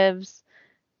relatives.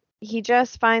 He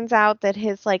just finds out that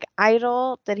his like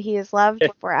idol that he has loved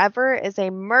forever is a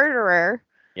murderer.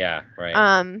 yeah, right.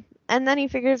 And then he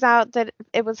figures out that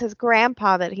it was his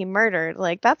grandpa that he murdered.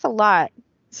 Like that's a lot.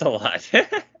 It's a lot.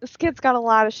 This kid's got a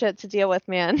lot of shit to deal with,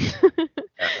 man.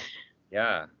 Yeah.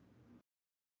 Yeah.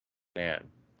 Man.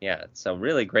 Yeah. So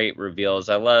really great reveals.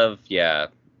 I love, yeah,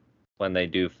 when they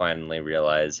do finally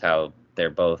realize how they're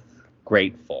both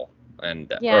grateful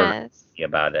and or Yes.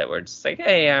 about it. We're just like,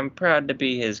 hey, I'm proud to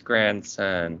be his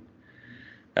grandson.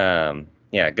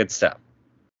 Yeah, good stuff.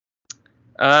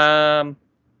 Um,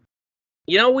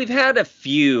 we've had a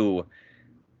few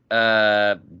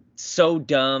uh so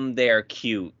dumb they're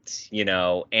cute,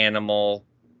 animal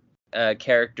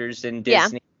characters in Yeah,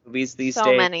 Disney movies these so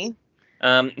days. many.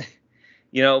 Um,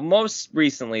 most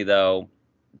recently though,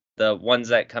 the ones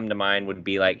that come to mind would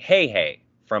be like Hey Hey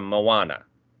from Moana.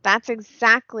 That's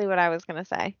exactly what I was going to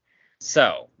say.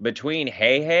 So, between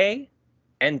Hey Hey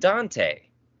and Dante,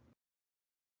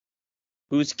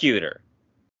 who's cuter?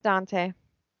 Dante.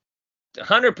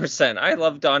 100%. I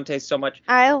love Dante so much.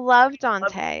 I love I love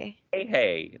Dante. Hey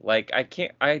Hey. Like,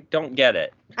 I don't get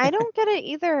it. I don't get it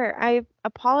either. I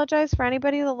apologize for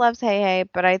anybody that loves Hey Hey,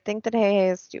 but I think that Hey Hey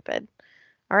is stupid.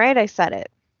 All right, I said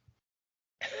it.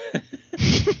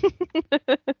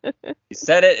 You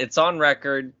said it, it's on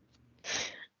record.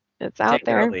 It's out Take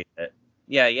it or there. leave it.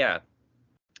 Yeah, yeah.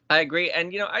 I agree.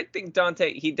 And I think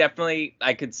Dante, he definitely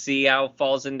I could see how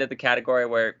falls into the category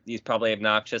where he's probably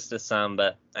obnoxious to some,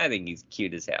 but I think he's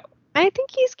cute as hell. I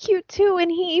think he's cute too, and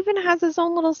he even has his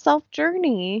own little self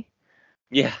journey.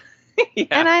 Yeah. And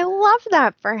Yeah. I love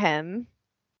that for him.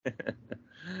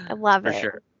 I love For it.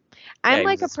 sure. I'm Yeah, he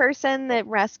like was a a sweet person girl. that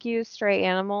rescues stray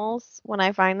animals when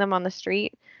I find them on the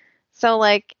street. So,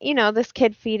 like, this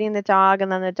kid feeding the dog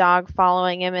and then the dog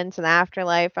following him into the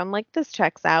afterlife. I'm like, this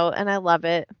checks out, and I love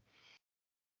it.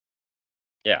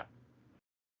 Yeah.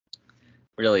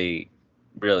 Really,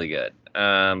 really good.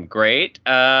 Great.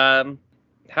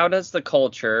 How does the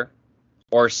culture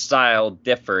or style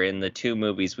differ in the two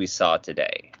movies we saw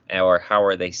today? Or how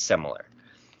are they similar?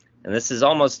 And this is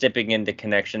almost dipping into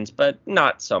connections, but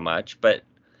not so much. But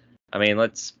I mean,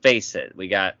 let's face it.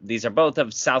 These are both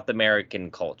of South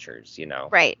American cultures.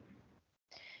 Right.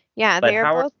 Yeah, But they are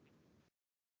how are, both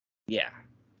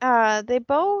yeah, they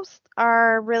both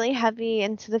are really heavy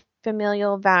into the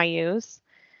familial values.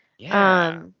 yeah,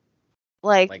 Um,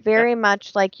 like like that. very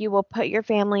much like you will put your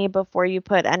family before you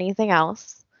put anything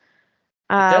else.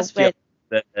 It does feel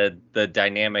With that the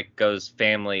dynamic goes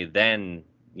family, then,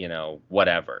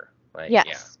 whatever. Like, yeah.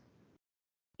 yes.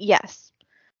 Yes.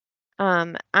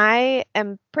 I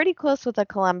am pretty close with a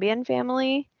Colombian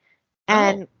family,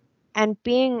 Oh, and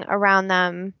being around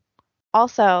them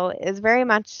also is very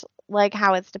much like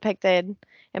how it's depicted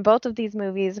in both of these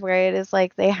movies, where it is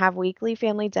like they have weekly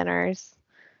family dinners.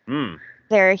 Mm,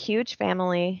 They're a huge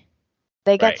family.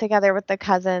 They get right. together with the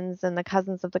cousins and the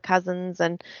cousins of the cousins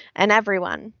and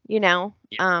everyone, Yeah.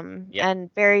 Yeah.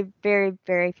 and very, very,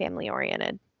 very family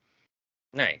oriented,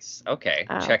 Nice. Okay.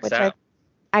 Checks which I out.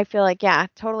 I feel like, yeah,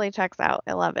 totally checks out.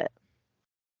 I love it.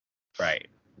 Right.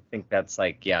 I think that's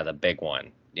like, yeah, the big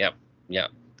one. Yep. Yep.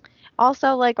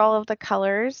 Also, like all of the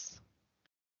colors,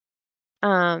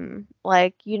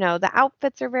 like, the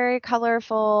outfits are very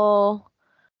colorful.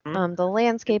 Mhm. The It's a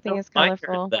landscaping is reminder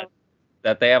colorful.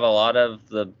 that they have a lot of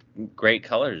the great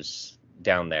colors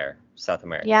down there, South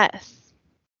America. Yes,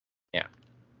 Yeah,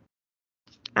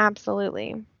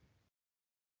 absolutely.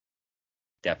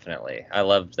 definitely. I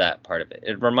love that part of it.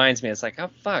 It reminds me, it's like, oh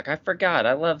fuck, I forgot.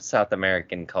 I love South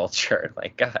American culture.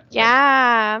 Like God, like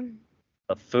Yeah.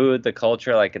 the food, the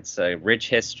culture, like it's a rich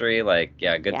history. Like,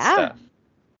 yeah, good Yeah. stuff.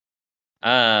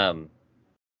 Um,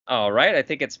 all right, I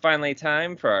think it's finally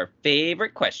time for our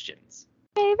favorite questions.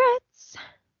 Favorites.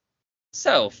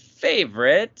 So,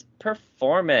 favorite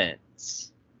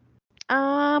performance.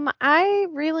 I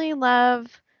really love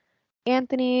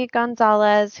Anthony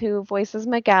Gonzalez, who voices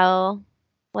Miguel.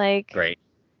 Like, Great.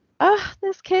 oh,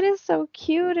 this kid is so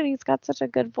cute and he's got such a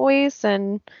good voice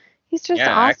and he's just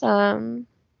Yeah, awesome.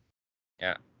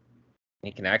 yeah.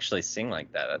 He can actually sing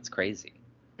like that. That's crazy.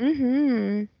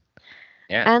 Mhm.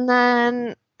 Yeah, And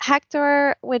then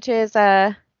Hector, which is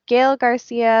Gail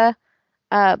Garcia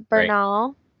great.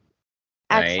 Bernal.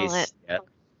 Excellent. Nice. Yep.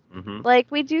 Mm-hmm. Like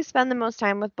we do spend the most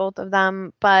time with both of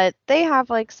them, but they have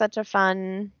like such a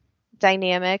fun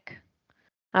dynamic.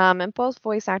 And both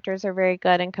voice actors are very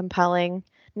good and compelling.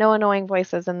 No annoying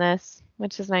voices in this,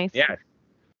 which is nice. Yeah.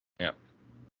 Yeah.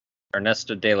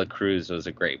 Ernesto de la Cruz was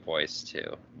a great voice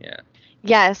too. Yeah.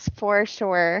 Yes, for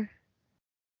sure.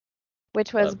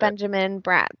 Which was Loved it. Benjamin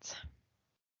Bratt.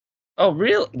 Oh,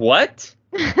 real? What?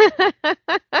 Wait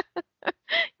a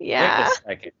Yeah.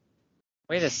 second.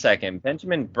 Wait a second.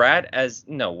 Benjamin Bratt as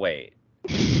no, wait.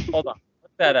 Hold on.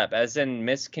 Look that up. As in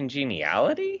Miss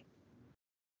Congeniality?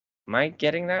 Am I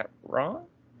getting that wrong?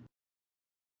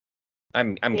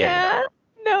 I'm getting that Yeah. wrong.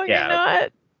 No, you're Yeah.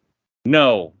 not.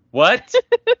 No. What?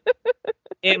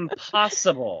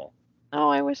 Impossible. Oh,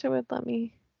 I wish it would let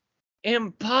me.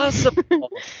 Impossible.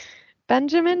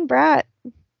 Benjamin Bratt.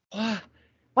 What?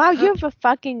 Wow, How you have a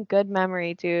fucking good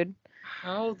memory, dude.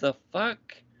 how the fuck?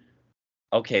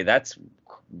 Okay, that's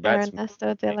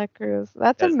Ernesto de la Cruz.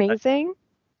 That's because amazing.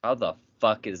 how the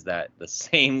fuck is that the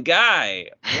same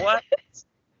guy? What?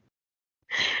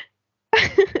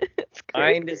 It's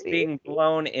Mind is crazy. being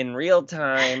blown in real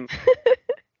time.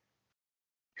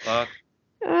 Fuck.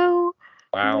 Oh,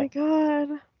 oh my Wow.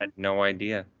 God. I had no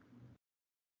idea.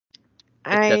 It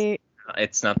does. I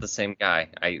It's not the same guy.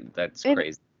 That's it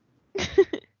crazy.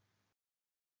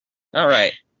 All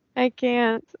right. I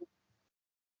can't.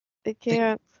 I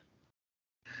can't.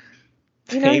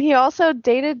 Favorite. He also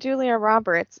dated Julia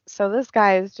Roberts, so this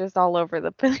guy is just all over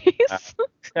the place.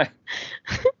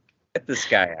 Get this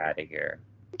guy out of here.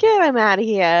 Get him out of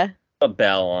here. A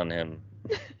bell on him.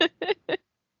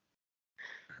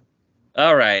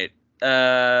 All right.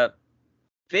 Uh,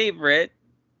 favorite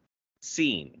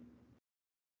scene.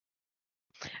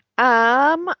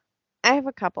 Um, I have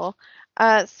a couple.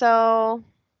 So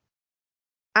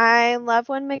I love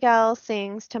when Miguel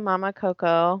sings to Mama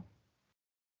Coco.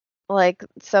 Like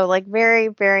very,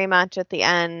 very much at the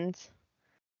end.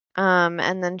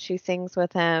 And then she sings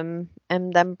with him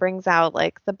and then brings out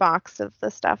like the box of the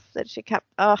stuff that she kept.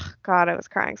 Oh God, I was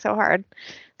crying so hard.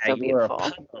 Yeah, So you were a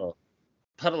beautiful.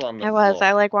 puddle on the I was. floor.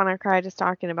 I like want to cry just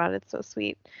talking about it. It's so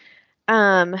sweet.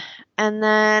 Um, and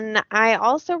then I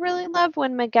also really love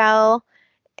when Miguel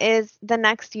is the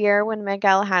next year when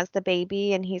Miguel has the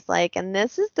baby and he's like, and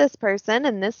this is this person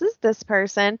and this is this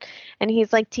person. And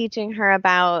he's like teaching her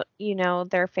about,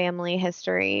 their family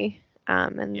history,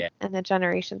 Yeah, and the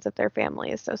generations of their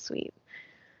family is so sweet.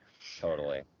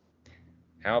 totally.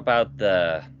 How about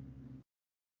the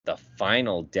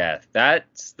final death?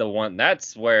 That's the one.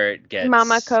 That's where it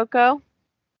Mama gets. Coco.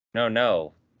 No,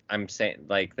 no. I'm saying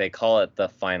like they call it the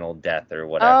final death or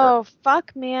whatever. Oh,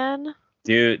 fuck, man.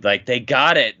 Dude, like they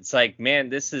got it. It's like, man,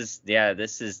 this is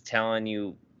telling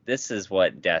you this is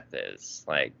what death is,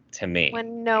 like to me.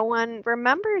 When no one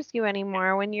remembers you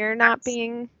anymore, when you're not That's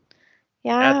being,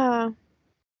 that yeah.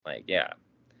 like yeah.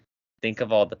 Think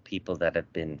of all the people that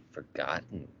have been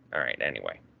forgotten. All right,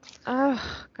 anyway.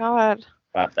 Oh, God.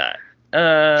 About that.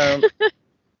 Um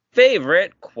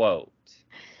favorite quote.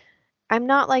 I'm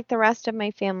not like the rest of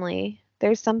my family.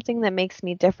 There's something that makes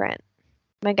me different.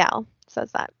 Miguel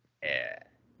says that. Yeah. I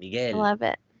Miguel. love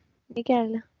it.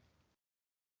 Miguel.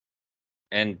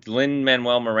 And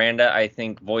Lin-Manuel Miranda, I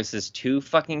think, voices 2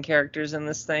 fucking characters in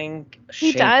this thing.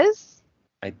 He Shame. does?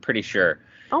 I'm pretty sure.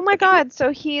 Oh my God.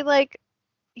 So he's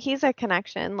a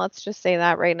connection. Let's just say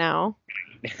that right now.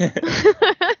 Because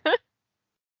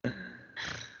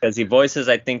he voices,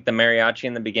 I think, the mariachi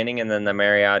in the beginning and then the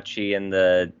mariachi in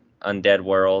the undead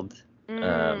world.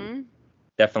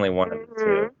 Definitely one of the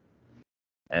two.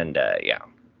 And yeah.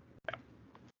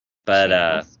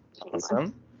 But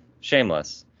awesome.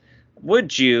 Shameless.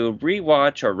 Would you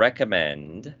rewatch or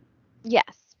recommend?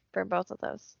 Yes, for both of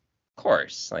those. Of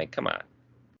course. Like, come on.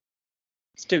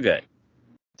 It's too good.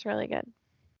 It's really good.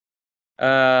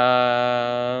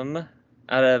 Out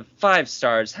of 5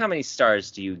 stars, how many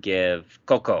stars do you give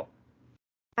Coco?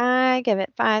 I give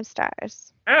it 5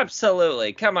 stars.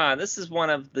 Absolutely. Come on. This is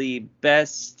one of the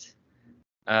best.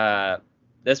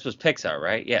 This was Pixar,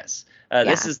 right? Yes.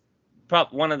 This is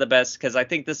one of the best because I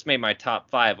think this made my top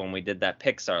 5 when we did that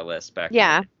Pixar list back.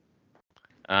 Yeah.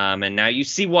 And now you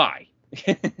see why.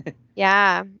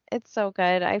 Yeah, it's so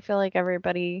good. I feel like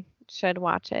everybody should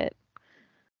watch it.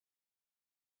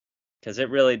 Because it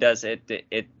really does.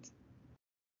 It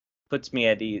puts me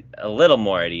at ease, a little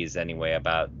more at ease anyway,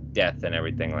 about death and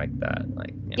everything like that.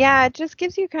 Like, yeah, it just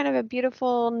gives you kind of a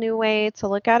beautiful new way to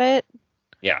look at it.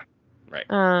 Yeah, right.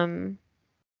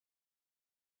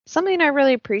 Something I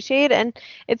really appreciate, and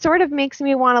it sort of makes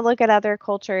me want to look at other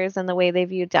cultures and the way they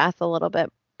view death a little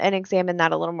bit and examine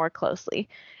that a little more closely.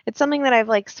 It's something that I've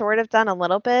like sort of done a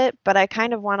little bit, but I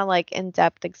kind of want to like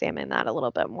in-depth examine that a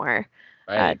little bit more.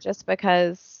 Right. Just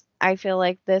because I feel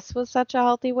like this was such a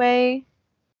healthy way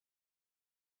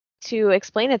to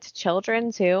explain it to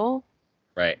children too.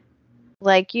 Right.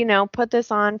 Like, put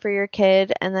this on for your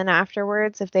kid, and then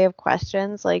afterwards, if they have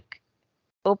questions, like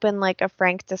open like a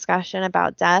frank discussion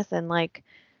about death and like,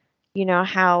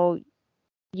 how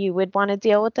you would want to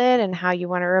deal with it and how you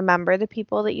want to remember the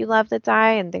people that you love that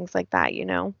die and things like that,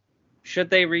 Should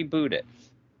they reboot it?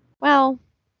 Well,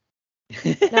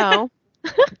 no.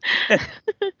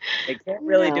 They can't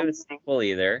really do a sequel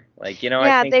either. Like, Yeah,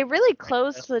 I think they really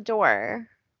closed the door.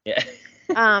 Yeah.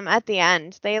 At the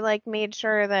end. They like made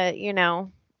sure that,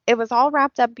 it was all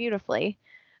wrapped up beautifully.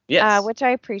 Yes. Which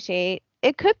I appreciate.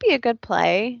 It could be a good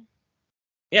play.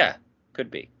 Yeah,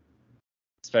 could be.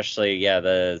 Especially,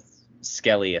 the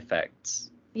Skelly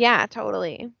effects. Yeah,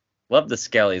 totally. Love the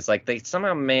Skellies. Like, they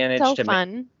somehow managed to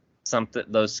make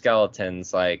those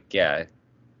skeletons, like,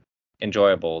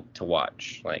 enjoyable to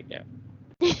watch. Like, yeah.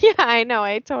 Yeah, I know.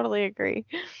 I totally agree.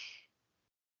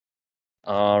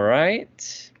 All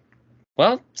right.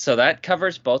 Well, so that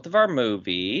covers both of our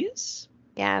movies.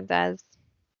 Yeah, it does.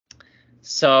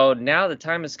 So now the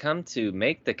time has come to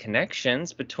make the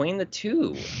connections between the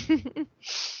two.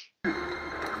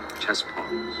 Chess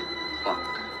pawns,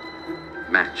 clock,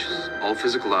 matches, all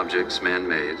physical objects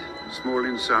man-made. Small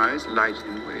in size, light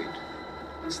in weight.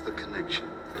 What's the connection?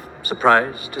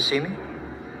 Surprised to see me?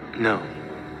 No.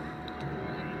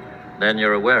 Then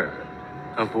you're aware of it.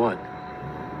 Of what?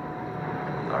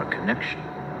 Our connection.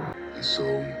 And so,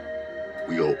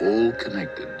 we are all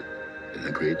connected in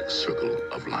the great circle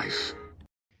of life.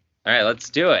 All right, let's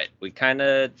do it. We kind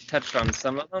of touched on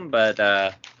some of them, but,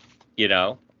 I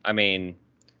mean,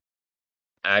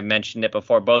 I mentioned it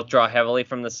before, both draw heavily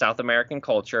from the South American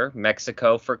culture,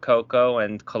 Mexico for Coco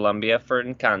and Colombia for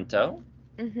Encanto.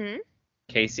 Mm-hmm.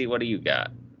 Casey, what do you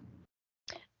got?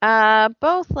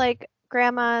 Both like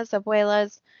grandmas,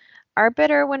 abuelas are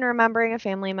bitter when remembering a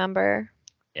family member.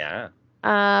 Yeah.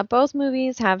 Both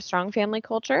movies have strong family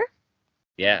culture.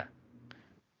 Yeah.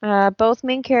 Both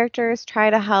main characters try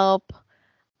to help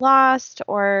lost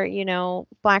or,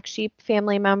 black sheep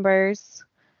family members.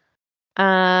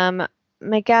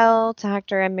 Miguel to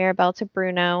Hector and Mirabel to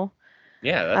Bruno.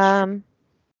 Yeah, that's true.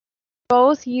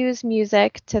 Both use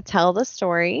music to tell the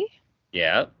story.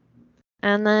 Yeah.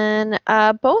 And then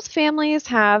both families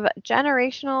have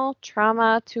generational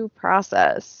trauma to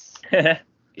process.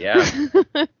 Yeah.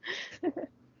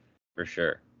 For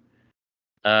sure.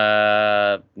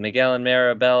 Miguel and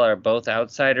Mirabel are both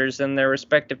outsiders in their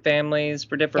respective families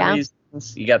for different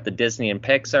reasons. You got the Disney and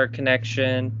Pixar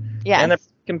connection. Yes. And they're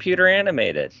computer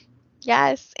animated.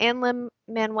 Yes, and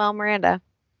Lin-Manuel Miranda.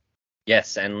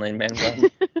 Yes, and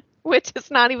Lin-Manuel. Which is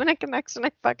not even a connection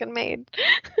I fucking made.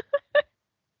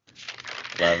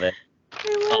 Love it.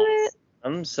 I love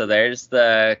it. So there's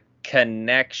the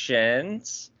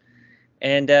connections.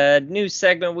 And a new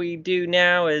segment we do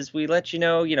now is we let you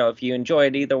know, if you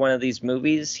enjoyed either one of these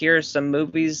movies, here are some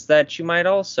movies that you might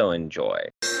also enjoy.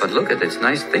 But look at this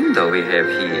nice thing, though, we have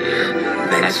here.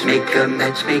 Matchmaker,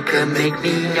 matchmaker, make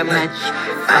me a match.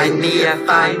 Find me a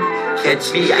find,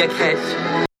 catch me a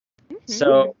catch.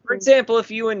 So, for example,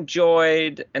 if you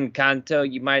enjoyed Encanto,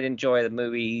 you might enjoy the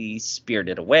movie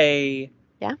Spirited Away.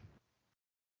 Yeah.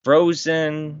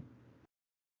 Frozen.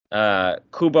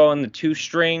 Kubo and the Two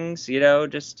Strings,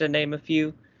 just to name a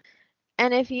few.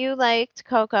 And if you liked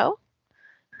Coco,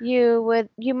 you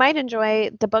might enjoy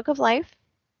The Book of Life,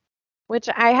 which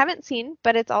I haven't seen,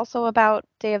 but it's also about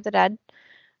Day of the Dead.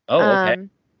 Oh, okay.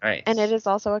 Nice. And it is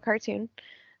also a cartoon.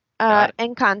 Got it.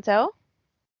 Encanto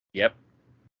Yep.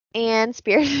 and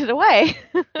Spirited Away.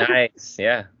 Nice,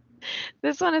 yeah.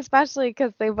 This one especially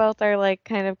because they both are like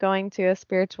kind of going to a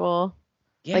spiritual,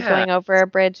 like Yeah. going over a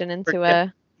bridge and into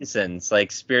a. Reasons,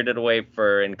 like Spirited Away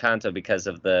for Encanto because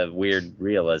of the weird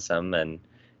realism, and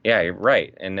yeah, you're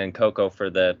right. And then Coco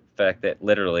for the fact that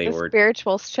literally The we're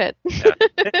spiritual shit. Yeah.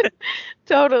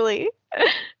 Totally.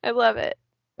 I love it.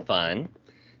 fun.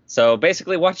 So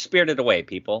basically, watch Spirited Away,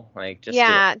 people. Like, just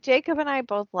Yeah, Jacob and I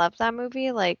both love that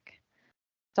movie like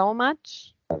so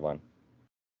much. do it. One.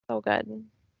 So good.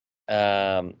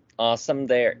 Awesome.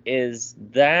 There is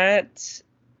that.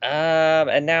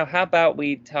 And now how about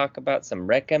we talk about some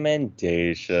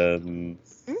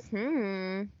recommendations?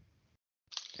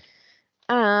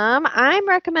 I'm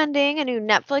recommending a new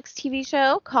Netflix TV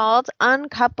show called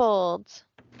Uncoupled.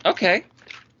 Okay.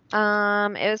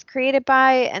 It was created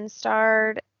by and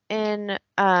starred in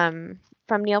from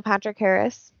Neil Patrick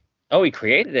Harris. Oh, he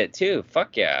created it too.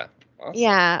 Fuck yeah. Awesome.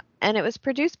 Yeah, and it was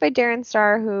produced by Darren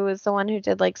Star, who is the one who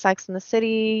did like Sex and the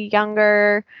City,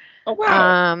 Younger. Oh,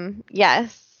 wow.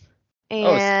 Yes.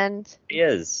 Oh, And it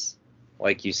is,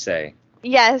 like you say.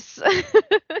 yes.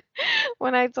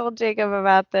 When I told Jacob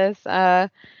about this, I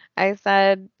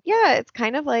said, yeah, it's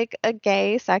kind of like a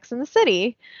gay Sex and the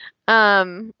City.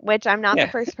 Which I'm not the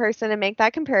first person to make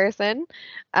that comparison.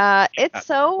 It's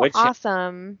so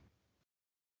awesome.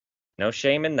 No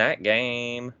shame in that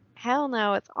game. Hell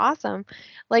no, it's awesome.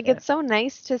 Like, it's so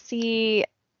nice to see,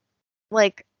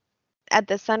 like, at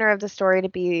the center of the story to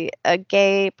be a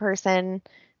gay person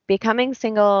becoming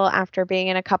single after being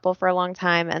in a couple for a long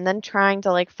time and then trying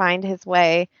to, like, find his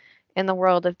way in the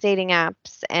world of dating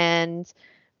apps, and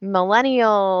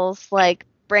millennials, like,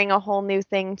 bring a whole new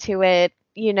thing to it.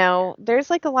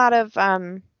 There's, like, a lot of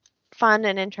fun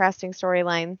and interesting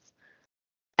storylines.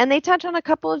 And they touch on a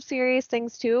couple of serious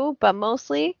things, too, but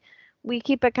mostly we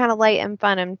keep it kind of light and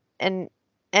fun, and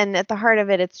at the heart of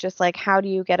it, it's just like, how do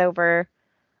you get over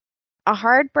a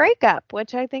hard breakup,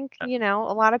 which I think, a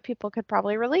lot of people could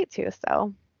probably relate to.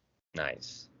 So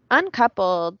nice.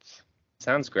 Uncoupled.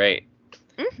 Sounds great.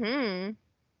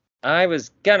 I was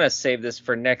gonna save this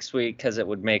for next week because it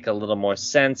would make a little more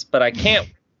sense, but I can't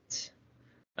wait.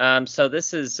 So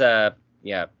this is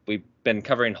we've been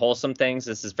covering wholesome things.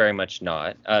 This is very much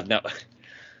not.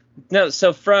 No.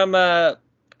 So from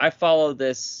I follow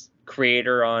this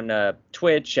creator on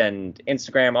Twitch and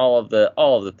Instagram, all of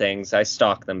the things. I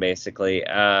stalk them basically.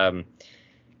 And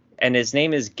his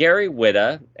name is Gary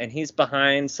Whitta, and he's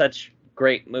behind such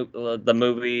great the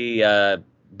movie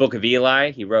Book of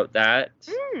Eli. He wrote that.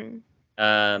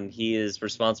 He is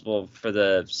responsible for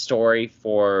the story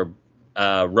for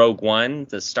Rogue One,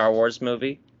 the Star Wars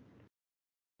movie.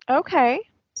 Okay.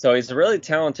 So he's a really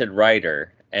talented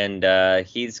writer, and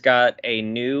he's got a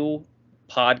new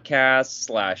podcast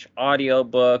 /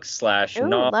 audiobook /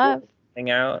 novel thing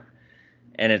out,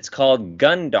 and it's called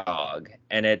Gundog,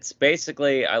 and it's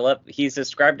basically, he's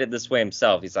described it this way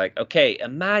himself. He's like, okay,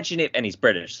 imagine if, and he's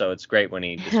British, so it's great when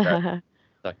he describes it.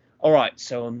 Like, all right,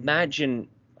 so imagine,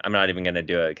 I'm not even going to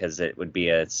do it because it would be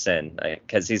a sin,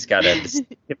 because he's got a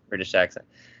distinctive British accent.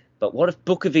 But what if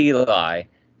Book of Eli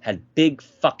had big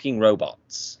fucking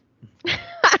robots?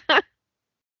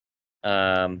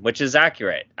 Which is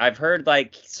accurate. I've heard,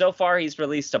 like, so far he's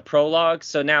released a prologue.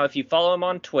 So now if you follow him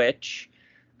on Twitch,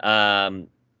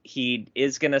 he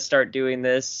is going to start doing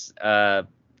this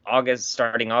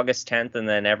starting August 10th, and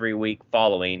then every week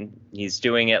following. He's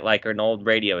doing it like an old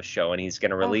radio show, and he's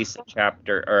going to release a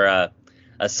chapter or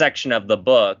a section of the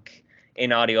book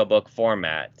in audiobook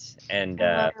format, and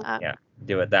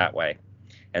do it that way.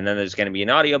 And then there's going to be an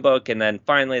audiobook, and then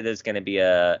finally there's going to be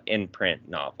a in-print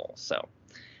novel. So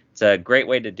it's a great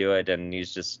way to do it, and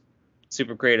he's just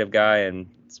super creative guy, and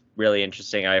it's really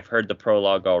interesting. I've heard the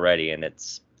prologue already, and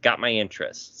it's got my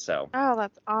interest. So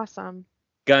that's awesome.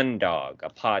 Gundog, a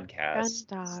podcast.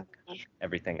 Gundog.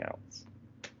 Everything else.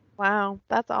 Wow,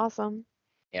 that's awesome.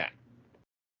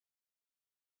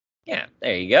 Yeah,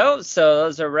 there you go. So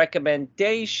those are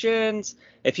recommendations.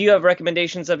 If you have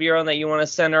recommendations of your own that you want to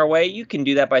send our way, you can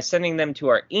do that by sending them to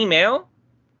our email,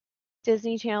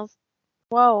 Disney Channel's.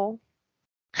 Whoa.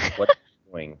 What's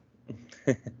doing?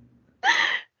 Oh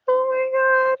my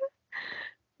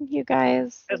god. You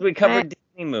guys. As we covered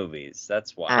Disney movies,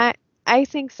 that's why. I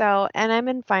think so. And I'm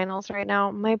in finals right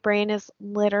now. My brain is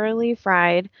literally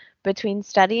fried between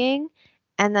studying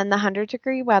and then the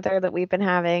 100-degree weather that we've been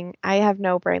having. I have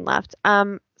no brain left.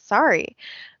 Sorry.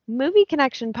 Movie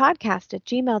Connection Podcast at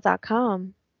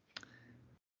gmail.com.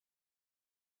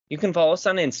 You can follow us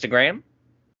on Instagram.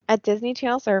 At Disney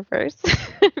Channel servers.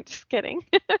 Just kidding.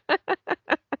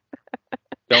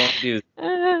 Don't do.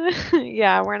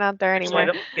 Yeah, we're not there Actually, I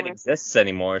anymore. don't think it exists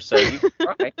anymore, so you can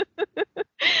try.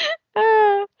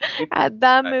 At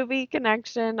the Movie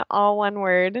Connection, all one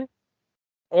word.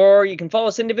 Or you can follow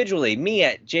us individually. Me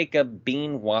at Jacob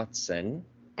Bean Watson.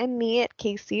 And me at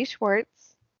Casey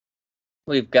Schwartz.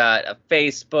 We've got a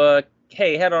Facebook.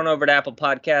 Hey, head on over to Apple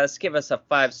Podcasts. Give us a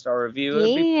 5-star review.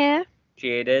 It'd be Yeah.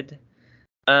 appreciated.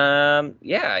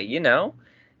 Yeah, you know.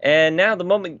 And now the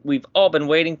moment we've all been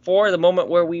waiting for, the moment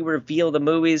where we reveal the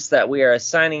movies that we are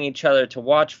assigning each other to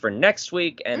watch for next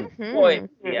week. And boy,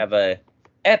 we have a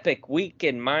epic week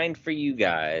in mind for you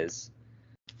guys.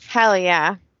 Hell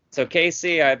yeah. So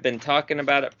Casey, I've been talking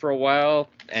about it for a while,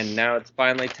 and now it's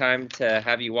finally time to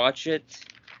have you watch it.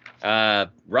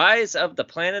 Rise of the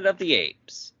Planet of the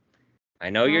Apes. I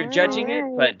know you're judging it,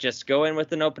 but just go in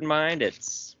with an open mind.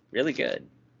 It's really good.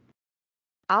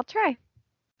 I'll try.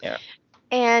 Yeah.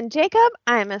 And Jacob,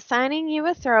 I'm assigning you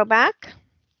a throwback.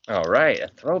 All right, a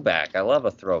throwback. I love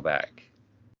a throwback.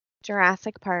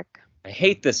 Jurassic Park. I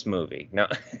hate this movie. No,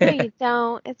 No, you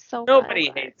don't. It's so nobody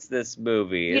good. hates this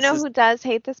movie. You know who does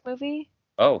hate this movie?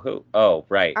 Oh, who? Oh,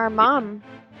 right. Our mom.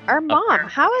 Our mom.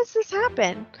 How has this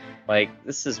happened? Like,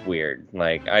 this is weird.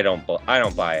 Like, I don't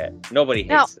buy it. Nobody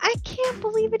No, hates it. I can't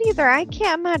believe it either. I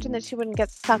can't imagine that she wouldn't get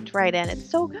sucked right in. It's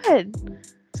so good.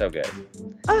 So good.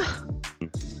 Ugh.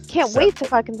 Can't wait to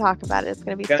fucking talk about it. It's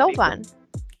going to be so fun.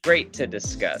 Great to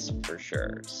discuss for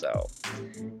sure. So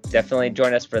definitely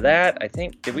join us for that. I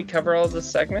think, did we cover all the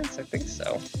segments? I think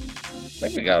so. I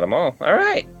think we got them all. All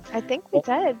right. I think we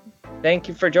did. Thank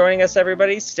you for joining us,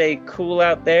 everybody. Stay cool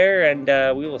out there, and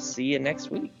we will see you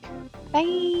next week.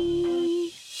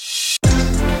 Bye.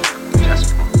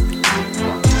 Test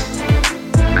form.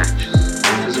 Matches.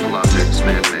 Physical objects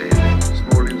man-made.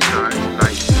 Small in size,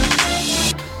 light.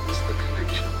 It's the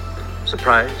connection.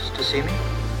 Surprised to see me?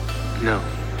 No.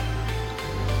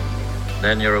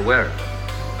 Then you're aware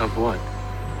Of what?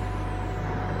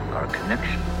 our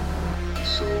connection.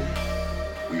 So,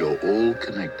 we are all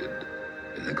connected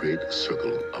in the great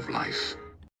circle of life.